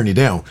 is tearing you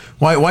down.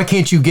 Why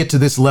can't you get to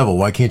this level?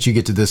 Why can't you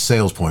get to this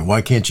sales point?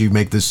 Why can't you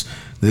make this,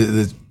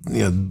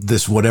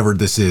 this whatever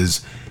this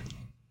is?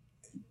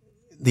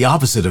 The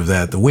opposite of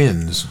that, the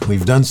wins.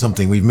 We've done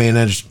something. We've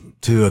managed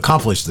to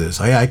accomplish this.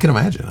 I can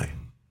imagine.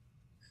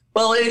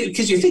 Well,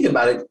 because you think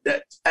about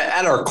it,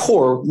 at our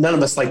core, none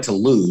of us like to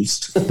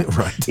lose.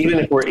 Right. Even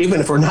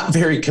if we're not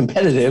very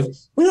competitive,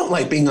 we don't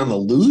like being on the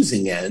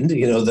losing end.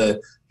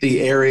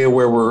 The area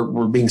where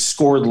we're being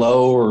scored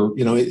low, or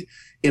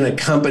in a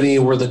company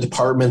where the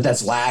department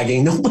that's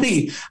lagging.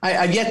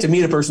 I've yet to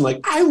meet a person like,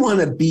 I want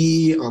to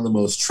be on the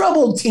most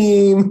troubled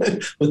team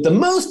with the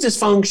most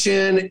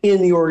dysfunction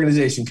in the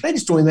organization. Can I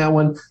just join that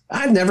one?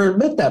 I've never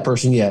met that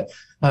person yet.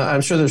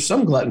 I'm sure there's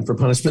some glutton for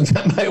punishment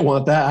that might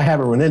want that. I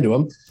haven't run into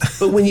them.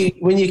 But when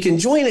you can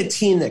join a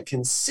team that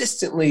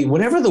consistently,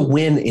 whatever the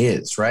win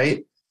is,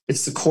 right?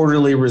 It's the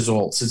quarterly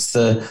results, it's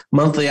the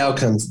monthly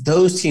outcomes.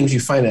 Those teams, you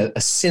find a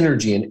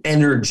synergy and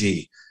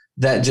energy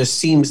that just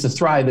seems to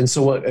thrive. And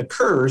so what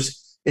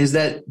occurs is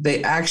that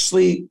they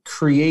actually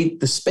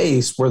create the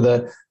space where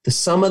the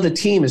sum of the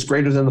team is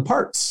greater than the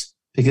parts,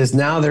 because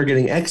now they're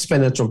getting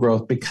exponential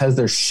growth because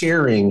they're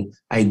sharing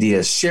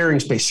ideas,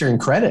 sharing space, sharing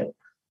credit.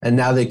 And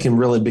now they can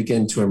really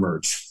begin to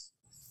emerge.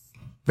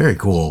 Very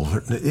cool.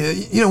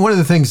 One of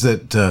the things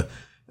that,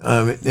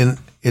 and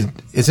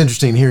it's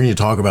interesting hearing you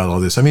talk about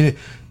all this. I mean,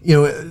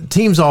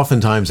 teams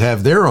oftentimes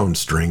have their own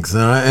strengths.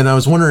 And I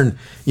was wondering,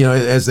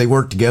 as they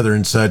work together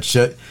and such,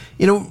 can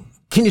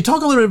you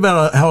talk a little bit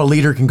about how a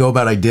leader can go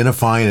about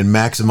identifying and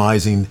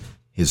maximizing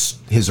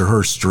his or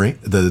her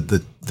strength,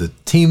 the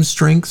team's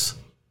strengths?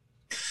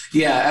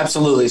 Yeah,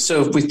 absolutely.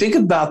 So if we think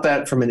about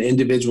that from an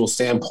individual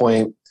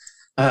standpoint,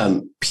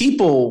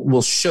 people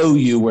will show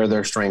you where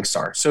their strengths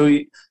are. So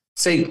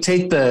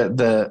take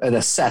an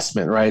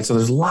assessment, right? So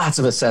there's lots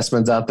of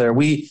assessments out there.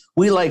 We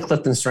like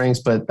Clifton Strengths,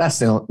 but that's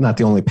not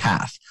the only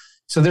path.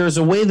 So there's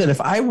a way that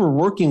if I were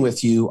working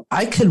with you,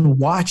 I could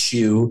watch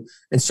you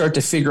and start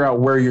to figure out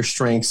where your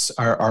strengths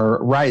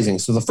are rising.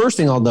 So the first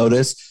thing I'll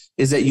notice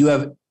is that you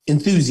have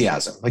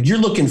enthusiasm. Like you're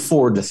looking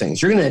forward to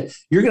things. You're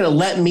gonna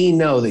let me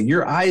know that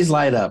your eyes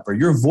light up, or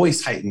your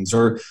voice heightens,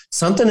 or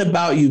something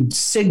about you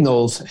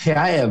signals, hey,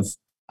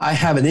 I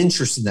have an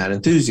interest in that,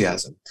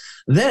 enthusiasm.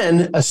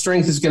 Then a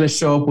strength is going to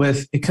show up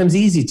with, it comes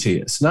easy to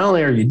you. So not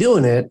only are you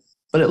doing it,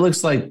 but it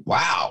looks like,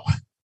 wow,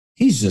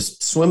 he's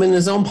just swimming in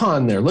his own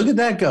pond there. Look at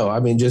that go. I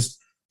mean, just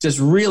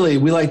really,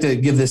 we like to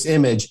give this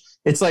image.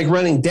 It's like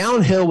running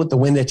downhill with the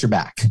wind at your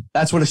back.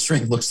 That's what a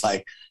strength looks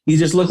like. You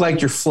just look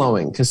like you're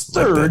flowing. Because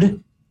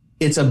third,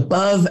 it's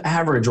above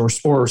average or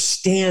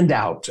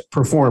standout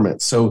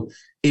performance. So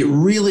it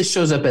really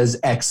shows up as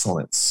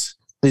excellence.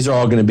 These are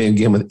all going to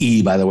begin with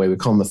E, by the way. We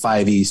call them the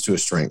 5 E's to a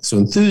strength. So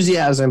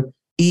enthusiasm,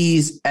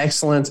 ease,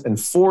 excellence, and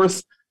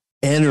fourth,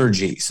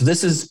 energy. So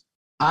this is,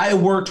 I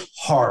worked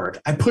hard.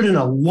 I put in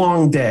a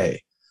long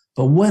day.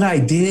 But what I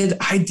did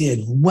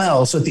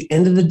well. So at the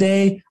end of the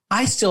day,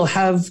 I still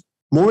have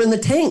more in the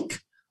tank.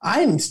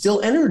 I'm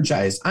still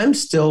energized. I'm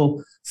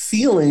still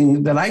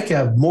feeling that I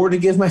have more to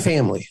give my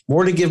family,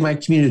 more to give my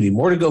community,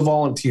 more to go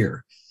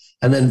volunteer.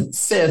 And then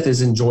fifth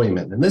is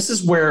enjoyment. And this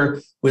is where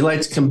we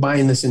like to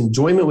combine this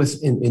enjoyment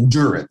with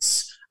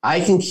endurance. I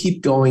can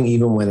keep going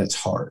even when it's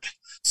hard.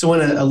 So when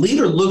a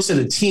leader looks at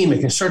a team, it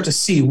can start to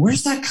see,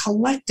 where's that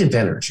collective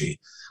energy?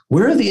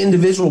 Where are the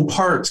individual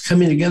parts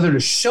coming together to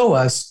show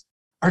us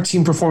our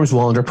team performs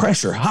well under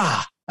pressure?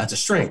 That's a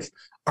strength.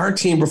 Our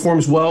team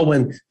performs well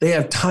when they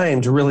have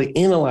time to really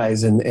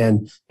analyze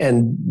and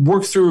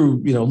work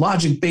through,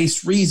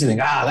 logic-based reasoning.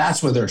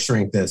 That's where their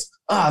strength is.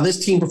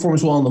 This team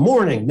performs well in the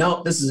morning.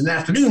 No, this is an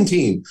afternoon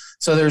team.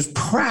 So there's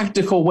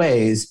practical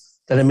ways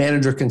that a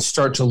manager can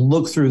start to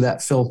look through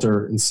that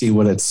filter and see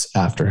what it's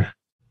after.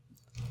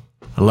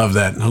 I love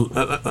that.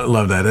 I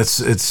love that.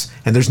 It's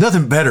and there's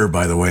nothing better,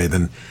 by the way,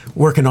 than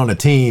working on a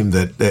team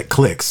that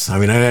clicks. I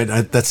mean,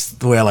 that's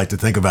the way I like to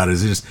think about it.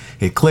 Is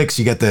it clicks.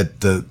 You get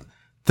that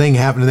thing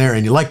happening there,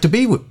 and you like to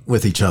be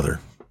with each other.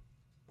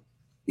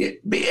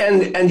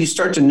 And you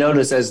start to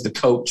notice as the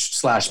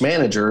coach /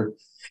 manager,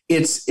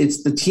 it's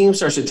the team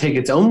starts to take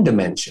its own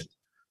dimension.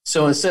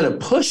 So instead of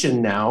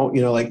pushing now,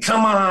 like,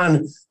 come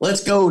on,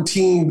 let's go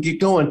team, get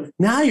going.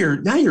 Now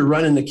you're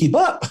running to keep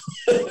up.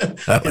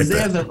 As they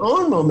have their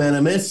own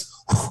momentum, it's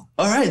all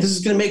right, this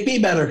is going to make me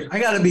better. I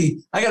gotta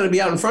be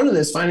out in front of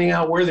this, finding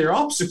out where their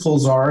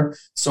obstacles are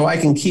so I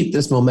can keep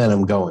this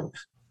momentum going.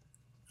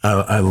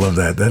 I love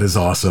that. That is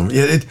awesome.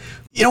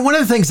 One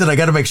of the things that I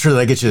got to make sure that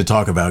I get you to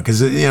talk about,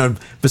 because,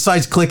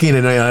 besides clicking,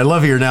 and I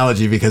love your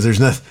analogy because there's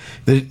nothing,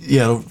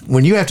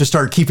 when you have to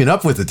start keeping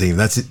up with the team,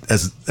 that's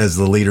as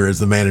the leader, as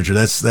the manager,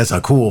 that's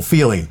a cool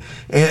feeling.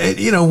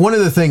 And, one of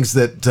the things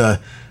that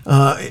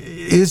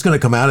is going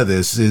to come out of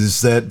this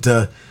is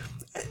that,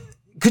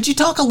 could you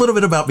talk a little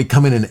bit about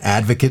becoming an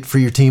advocate for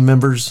your team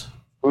members?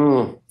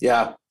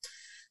 Yeah.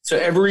 So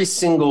every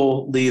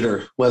single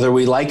leader, whether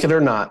we like it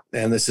or not,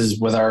 and this is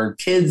with our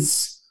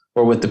kids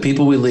or with the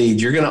people we lead,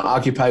 you're going to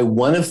occupy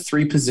one of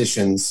three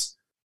positions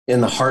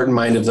in the heart and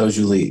mind of those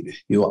you lead.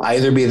 You will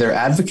either be their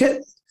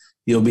advocate,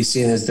 you'll be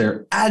seen as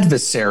their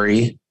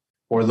adversary,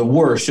 or the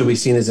worst, you'll be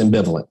seen as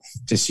ambivalent.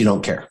 Just you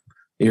don't care.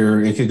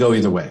 It could go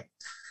either way.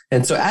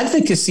 And so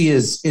advocacy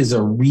is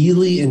a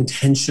really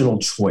intentional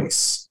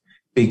choice,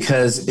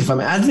 because if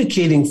I'm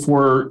advocating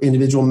for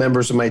individual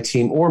members of my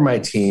team or my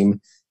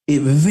team,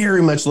 it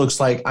very much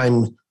looks like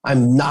I'm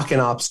knocking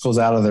obstacles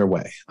out of their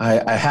way.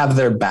 I have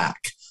their back.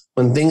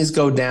 When things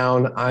go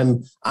down,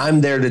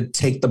 I'm there to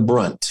take the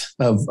brunt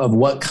of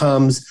what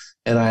comes,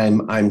 and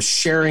I'm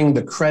sharing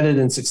the credit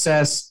and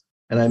success,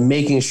 and I'm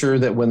making sure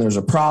that when there's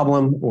a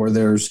problem or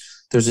there's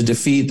a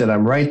defeat, that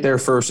I'm right there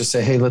first to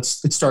say, hey, it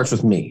starts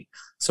with me.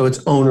 So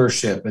it's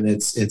ownership and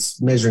it's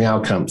measuring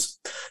outcomes.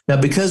 Now,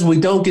 because we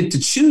don't get to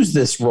choose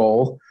this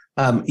role,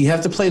 you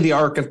have to play the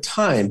arc of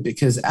time,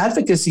 because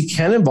advocacy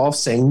can involve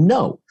saying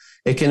no.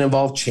 It can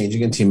involve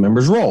changing a team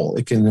member's role.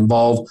 It can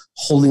involve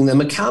holding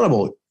them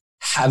accountable,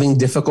 having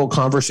difficult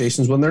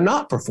conversations when they're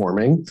not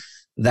performing.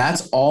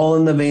 That's all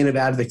in the vein of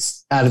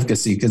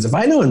advocacy. Because if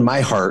I know in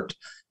my heart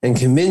and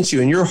convince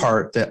you in your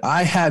heart that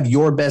I have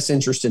your best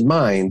interest in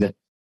mind,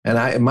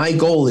 and my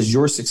goal is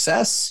your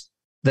success,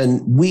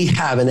 then we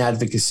have an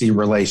advocacy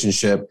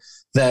relationship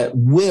that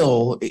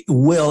will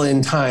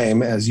in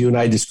time, as you and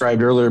I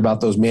described earlier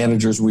about those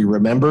managers we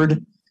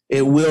remembered,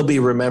 it will be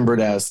remembered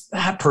as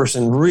that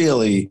person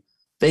really,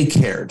 they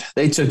cared,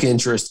 they took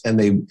interest, and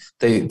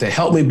they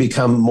helped me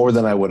become more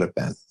than I would have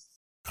been.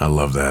 I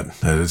love that.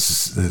 It's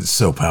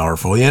so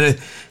powerful.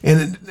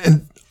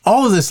 And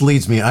all of this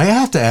leads me, I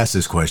have to ask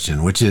this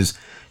question, which is,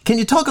 can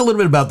you talk a little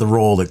bit about the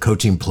role that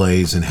coaching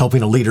plays in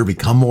helping a leader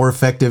become more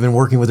effective in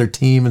working with their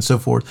team and so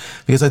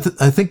forth? Because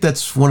I think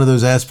that's one of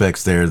those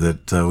aspects there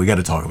that we got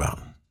to talk about.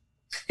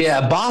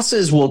 Yeah,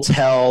 bosses will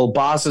tell,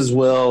 bosses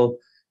will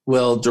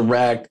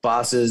direct,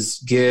 bosses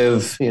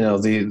give,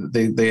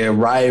 they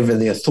arrive in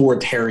the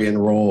authoritarian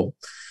role.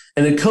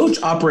 And a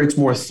coach operates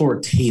more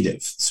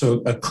authoritative.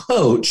 So a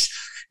coach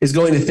is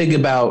going to think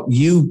about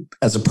you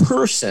as a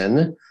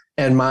person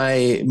and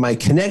my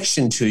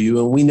connection to you.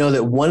 And we know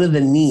that one of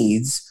the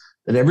needs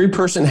that every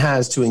person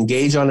has to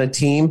engage on a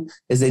team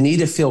is they need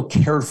to feel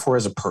cared for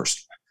as a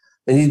person.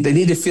 They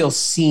need to feel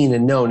seen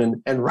and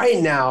known. And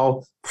right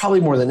now, probably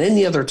more than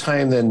any other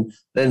time than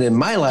in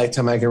my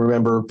lifetime I can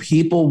remember,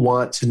 people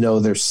want to know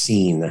they're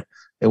seen.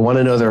 They want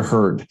to know they're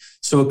heard.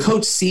 So a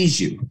coach sees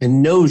you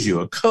and knows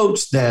you. A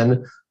coach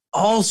then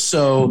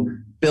also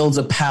builds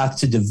a path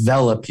to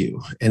develop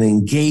you and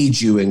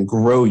engage you and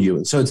grow you.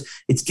 And so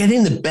it's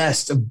getting the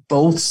best of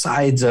both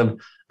sides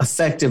of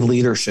effective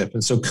leadership.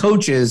 And so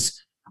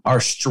coaches are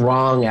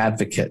strong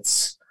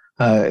advocates.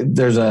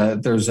 There's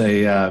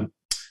a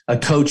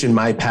coach in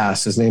my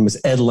past. His name is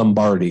Ed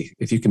Lombardi,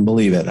 if you can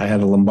believe it. I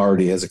had a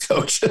Lombardi as a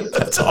coach.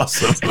 That's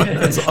awesome.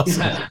 That's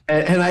awesome.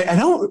 And I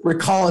don't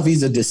recall if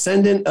he's a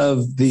descendant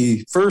of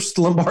the first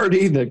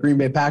Lombardi, the Green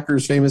Bay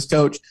Packers famous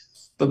coach.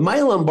 But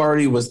my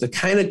Lombardi was the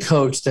kind of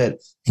coach that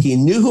he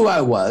knew who I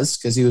was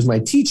because he was my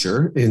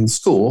teacher in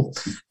school.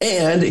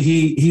 And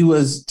he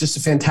was just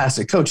a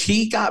fantastic coach.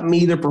 He got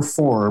me to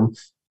perform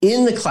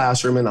in the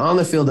classroom and on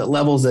the field at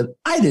levels that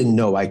I didn't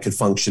know I could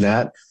function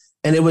at.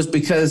 And it was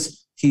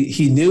because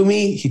he knew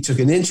me, he took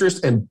an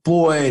interest, and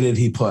boy, did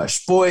he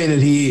push. Boy,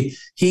 did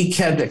he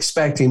kept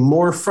expecting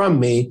more from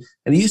me.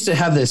 And he used to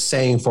have this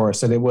saying for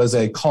us, and it was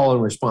a call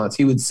and response.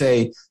 He would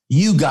say,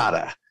 "You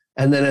gotta."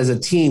 And then as a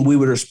team, we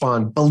would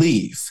respond,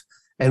 "Believe."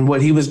 And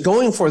what he was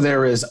going for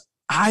there is,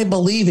 I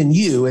believe in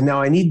you, and now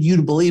I need you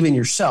to believe in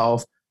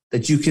yourself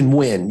that you can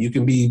win, you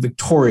can be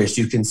victorious,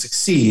 you can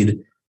succeed.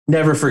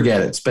 Never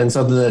forget it. It's been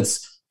something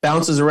that's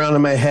bounces around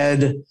in my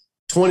head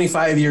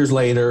 25 years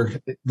later,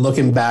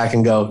 looking back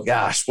and go,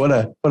 gosh, what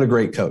a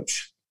great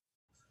coach.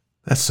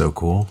 That's so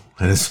cool.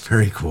 That is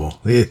very cool.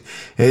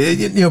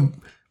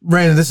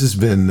 Brandon, this has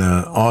been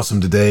awesome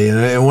today.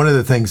 And one of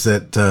the things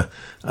that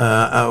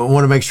I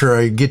want to make sure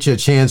I get you a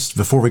chance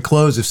before we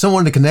close, if someone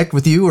wanted to connect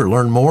with you or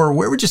learn more,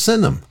 where would you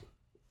send them?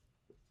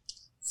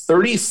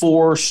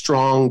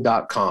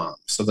 34strong.com.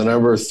 So the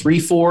number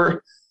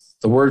 34,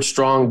 the word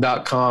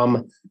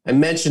strong.com. I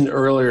mentioned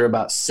earlier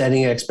about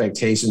setting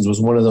expectations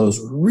was one of those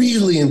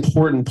really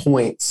important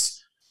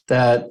points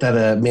that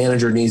a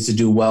manager needs to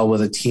do well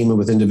with a team and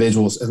with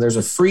individuals. And there's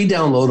a free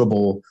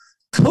downloadable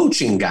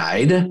coaching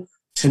guide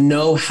to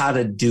know how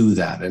to do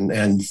that.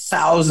 And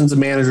thousands of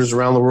managers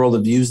around the world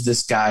have used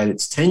this guide.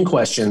 It's 10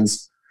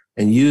 questions,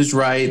 and used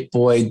right,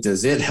 boy,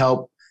 does it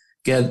help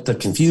get the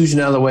confusion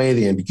out of the way,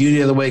 the ambiguity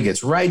out of the way,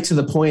 gets right to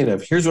the point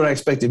of here's what I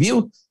expect of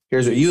you.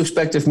 Here's what you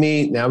expect of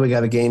me. Now we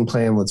got a game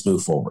plan. Let's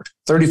move forward.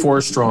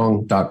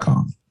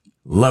 34strong.com.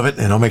 Love it.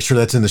 And I'll make sure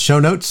that's in the show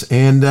notes.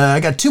 And I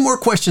got two more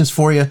questions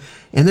for you.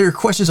 And they're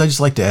questions I just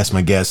like to ask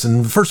my guests.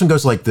 And the first one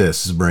goes like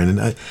this,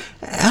 Brandon.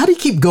 How do you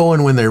keep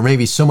going when there may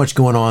be so much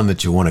going on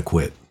that you want to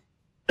quit?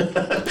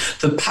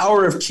 The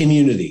power of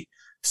community.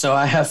 So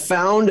I have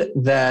found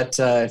that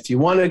if you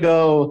want to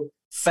go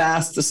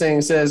fast, the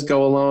saying says,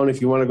 go alone.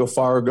 If you want to go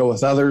far, go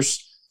with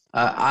others.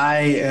 I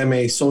am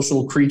a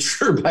social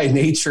creature by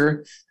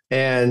nature.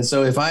 And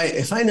so if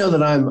I know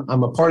that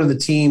I'm a part of the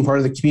team, part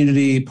of the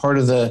community, part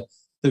of the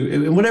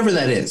whatever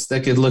that is,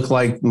 that could look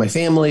like my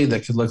family,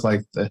 that could look like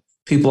the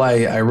people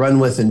I run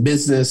with in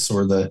business,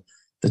 or the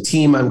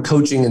team I'm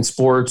coaching in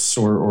sports,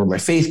 or my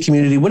faith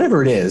community,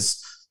 whatever it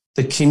is,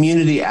 the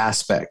community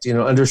aspect,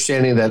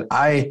 understanding that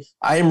I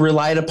am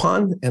relied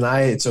upon, and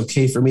it's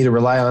okay for me to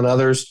rely on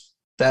others.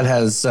 That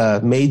has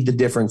made the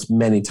difference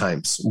many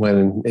times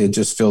when it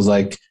just feels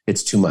like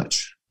it's too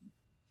much.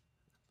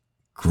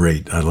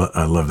 Great. I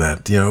love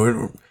that.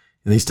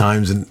 In these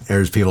times and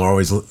eras, people are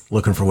always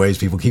looking for ways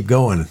people keep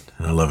going.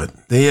 And I love it.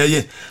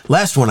 The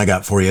last one I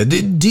got for you.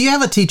 Do you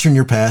have a teacher in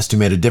your past who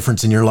made a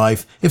difference in your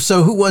life? If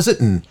so, who was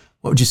it? And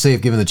what would you say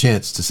if given the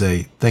chance to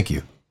say thank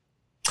you?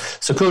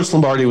 So Coach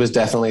Lombardi was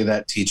definitely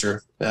that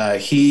teacher.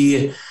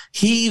 He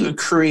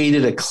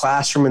created a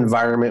classroom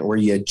environment where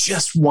you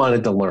just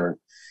wanted to learn.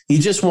 You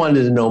just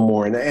wanted to know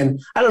more.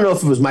 And I don't know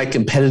if it was my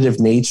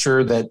competitive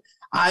nature that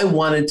I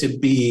wanted to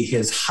be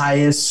his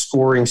highest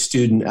scoring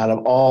student out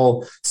of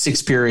all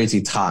 6 periods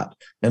he taught.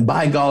 And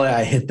by golly,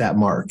 I hit that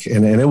mark.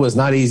 And it was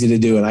not easy to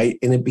do. And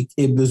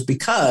it was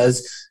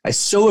because I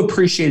so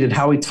appreciated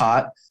how he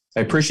taught. I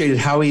appreciated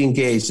how he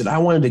engaged, and I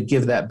wanted to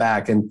give that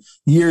back. And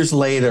years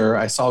later,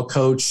 I saw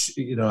Coach,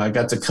 I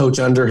got to coach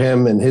under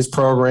him and his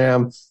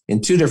program in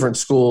 2 different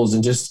schools,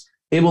 and just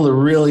able to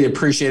really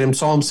appreciate him.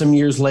 Saw him some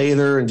years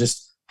later and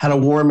just had a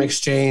warm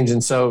exchange.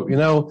 And so,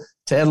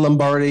 to Ed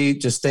Lombardi,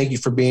 just thank you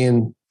for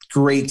being a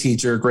great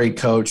teacher, great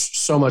coach.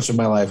 So much of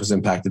my life was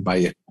impacted by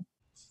you.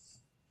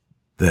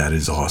 That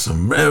is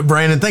awesome.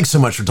 Brandon, thanks so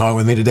much for talking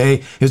with me today.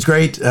 It was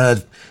great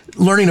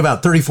learning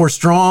about 34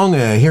 Strong,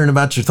 hearing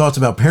about your thoughts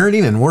about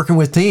parenting and working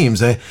with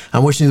teams.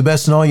 I'm wishing you the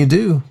best in all you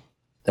do.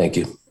 Thank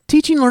you.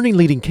 Teaching Learning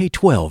Leading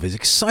K-12 is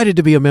excited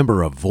to be a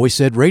member of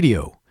VoiceEd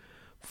Radio.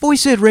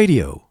 VoiceEd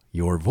Radio,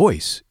 your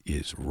voice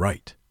is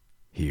right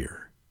here.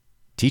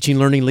 Teaching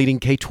Learning Leading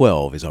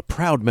K-12 is a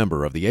proud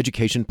member of the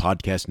Education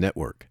Podcast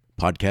Network.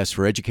 Podcasts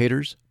for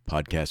educators,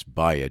 podcasts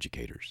by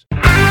educators.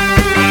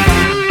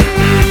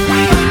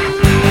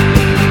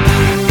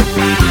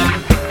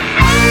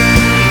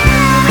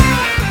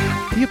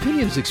 The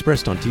opinions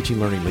expressed on Teaching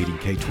Learning Leading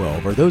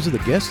K-12 are those of the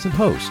guests and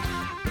host.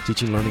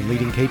 Teaching Learning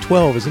Leading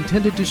K-12 is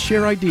intended to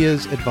share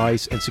ideas,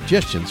 advice, and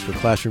suggestions for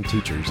classroom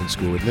teachers and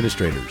school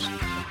administrators.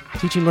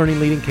 Teaching Learning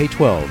Leading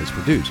K-12 is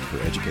produced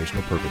for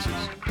educational purposes.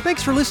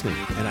 Thanks for listening,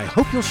 and I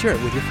hope you'll share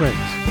it with your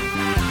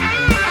friends.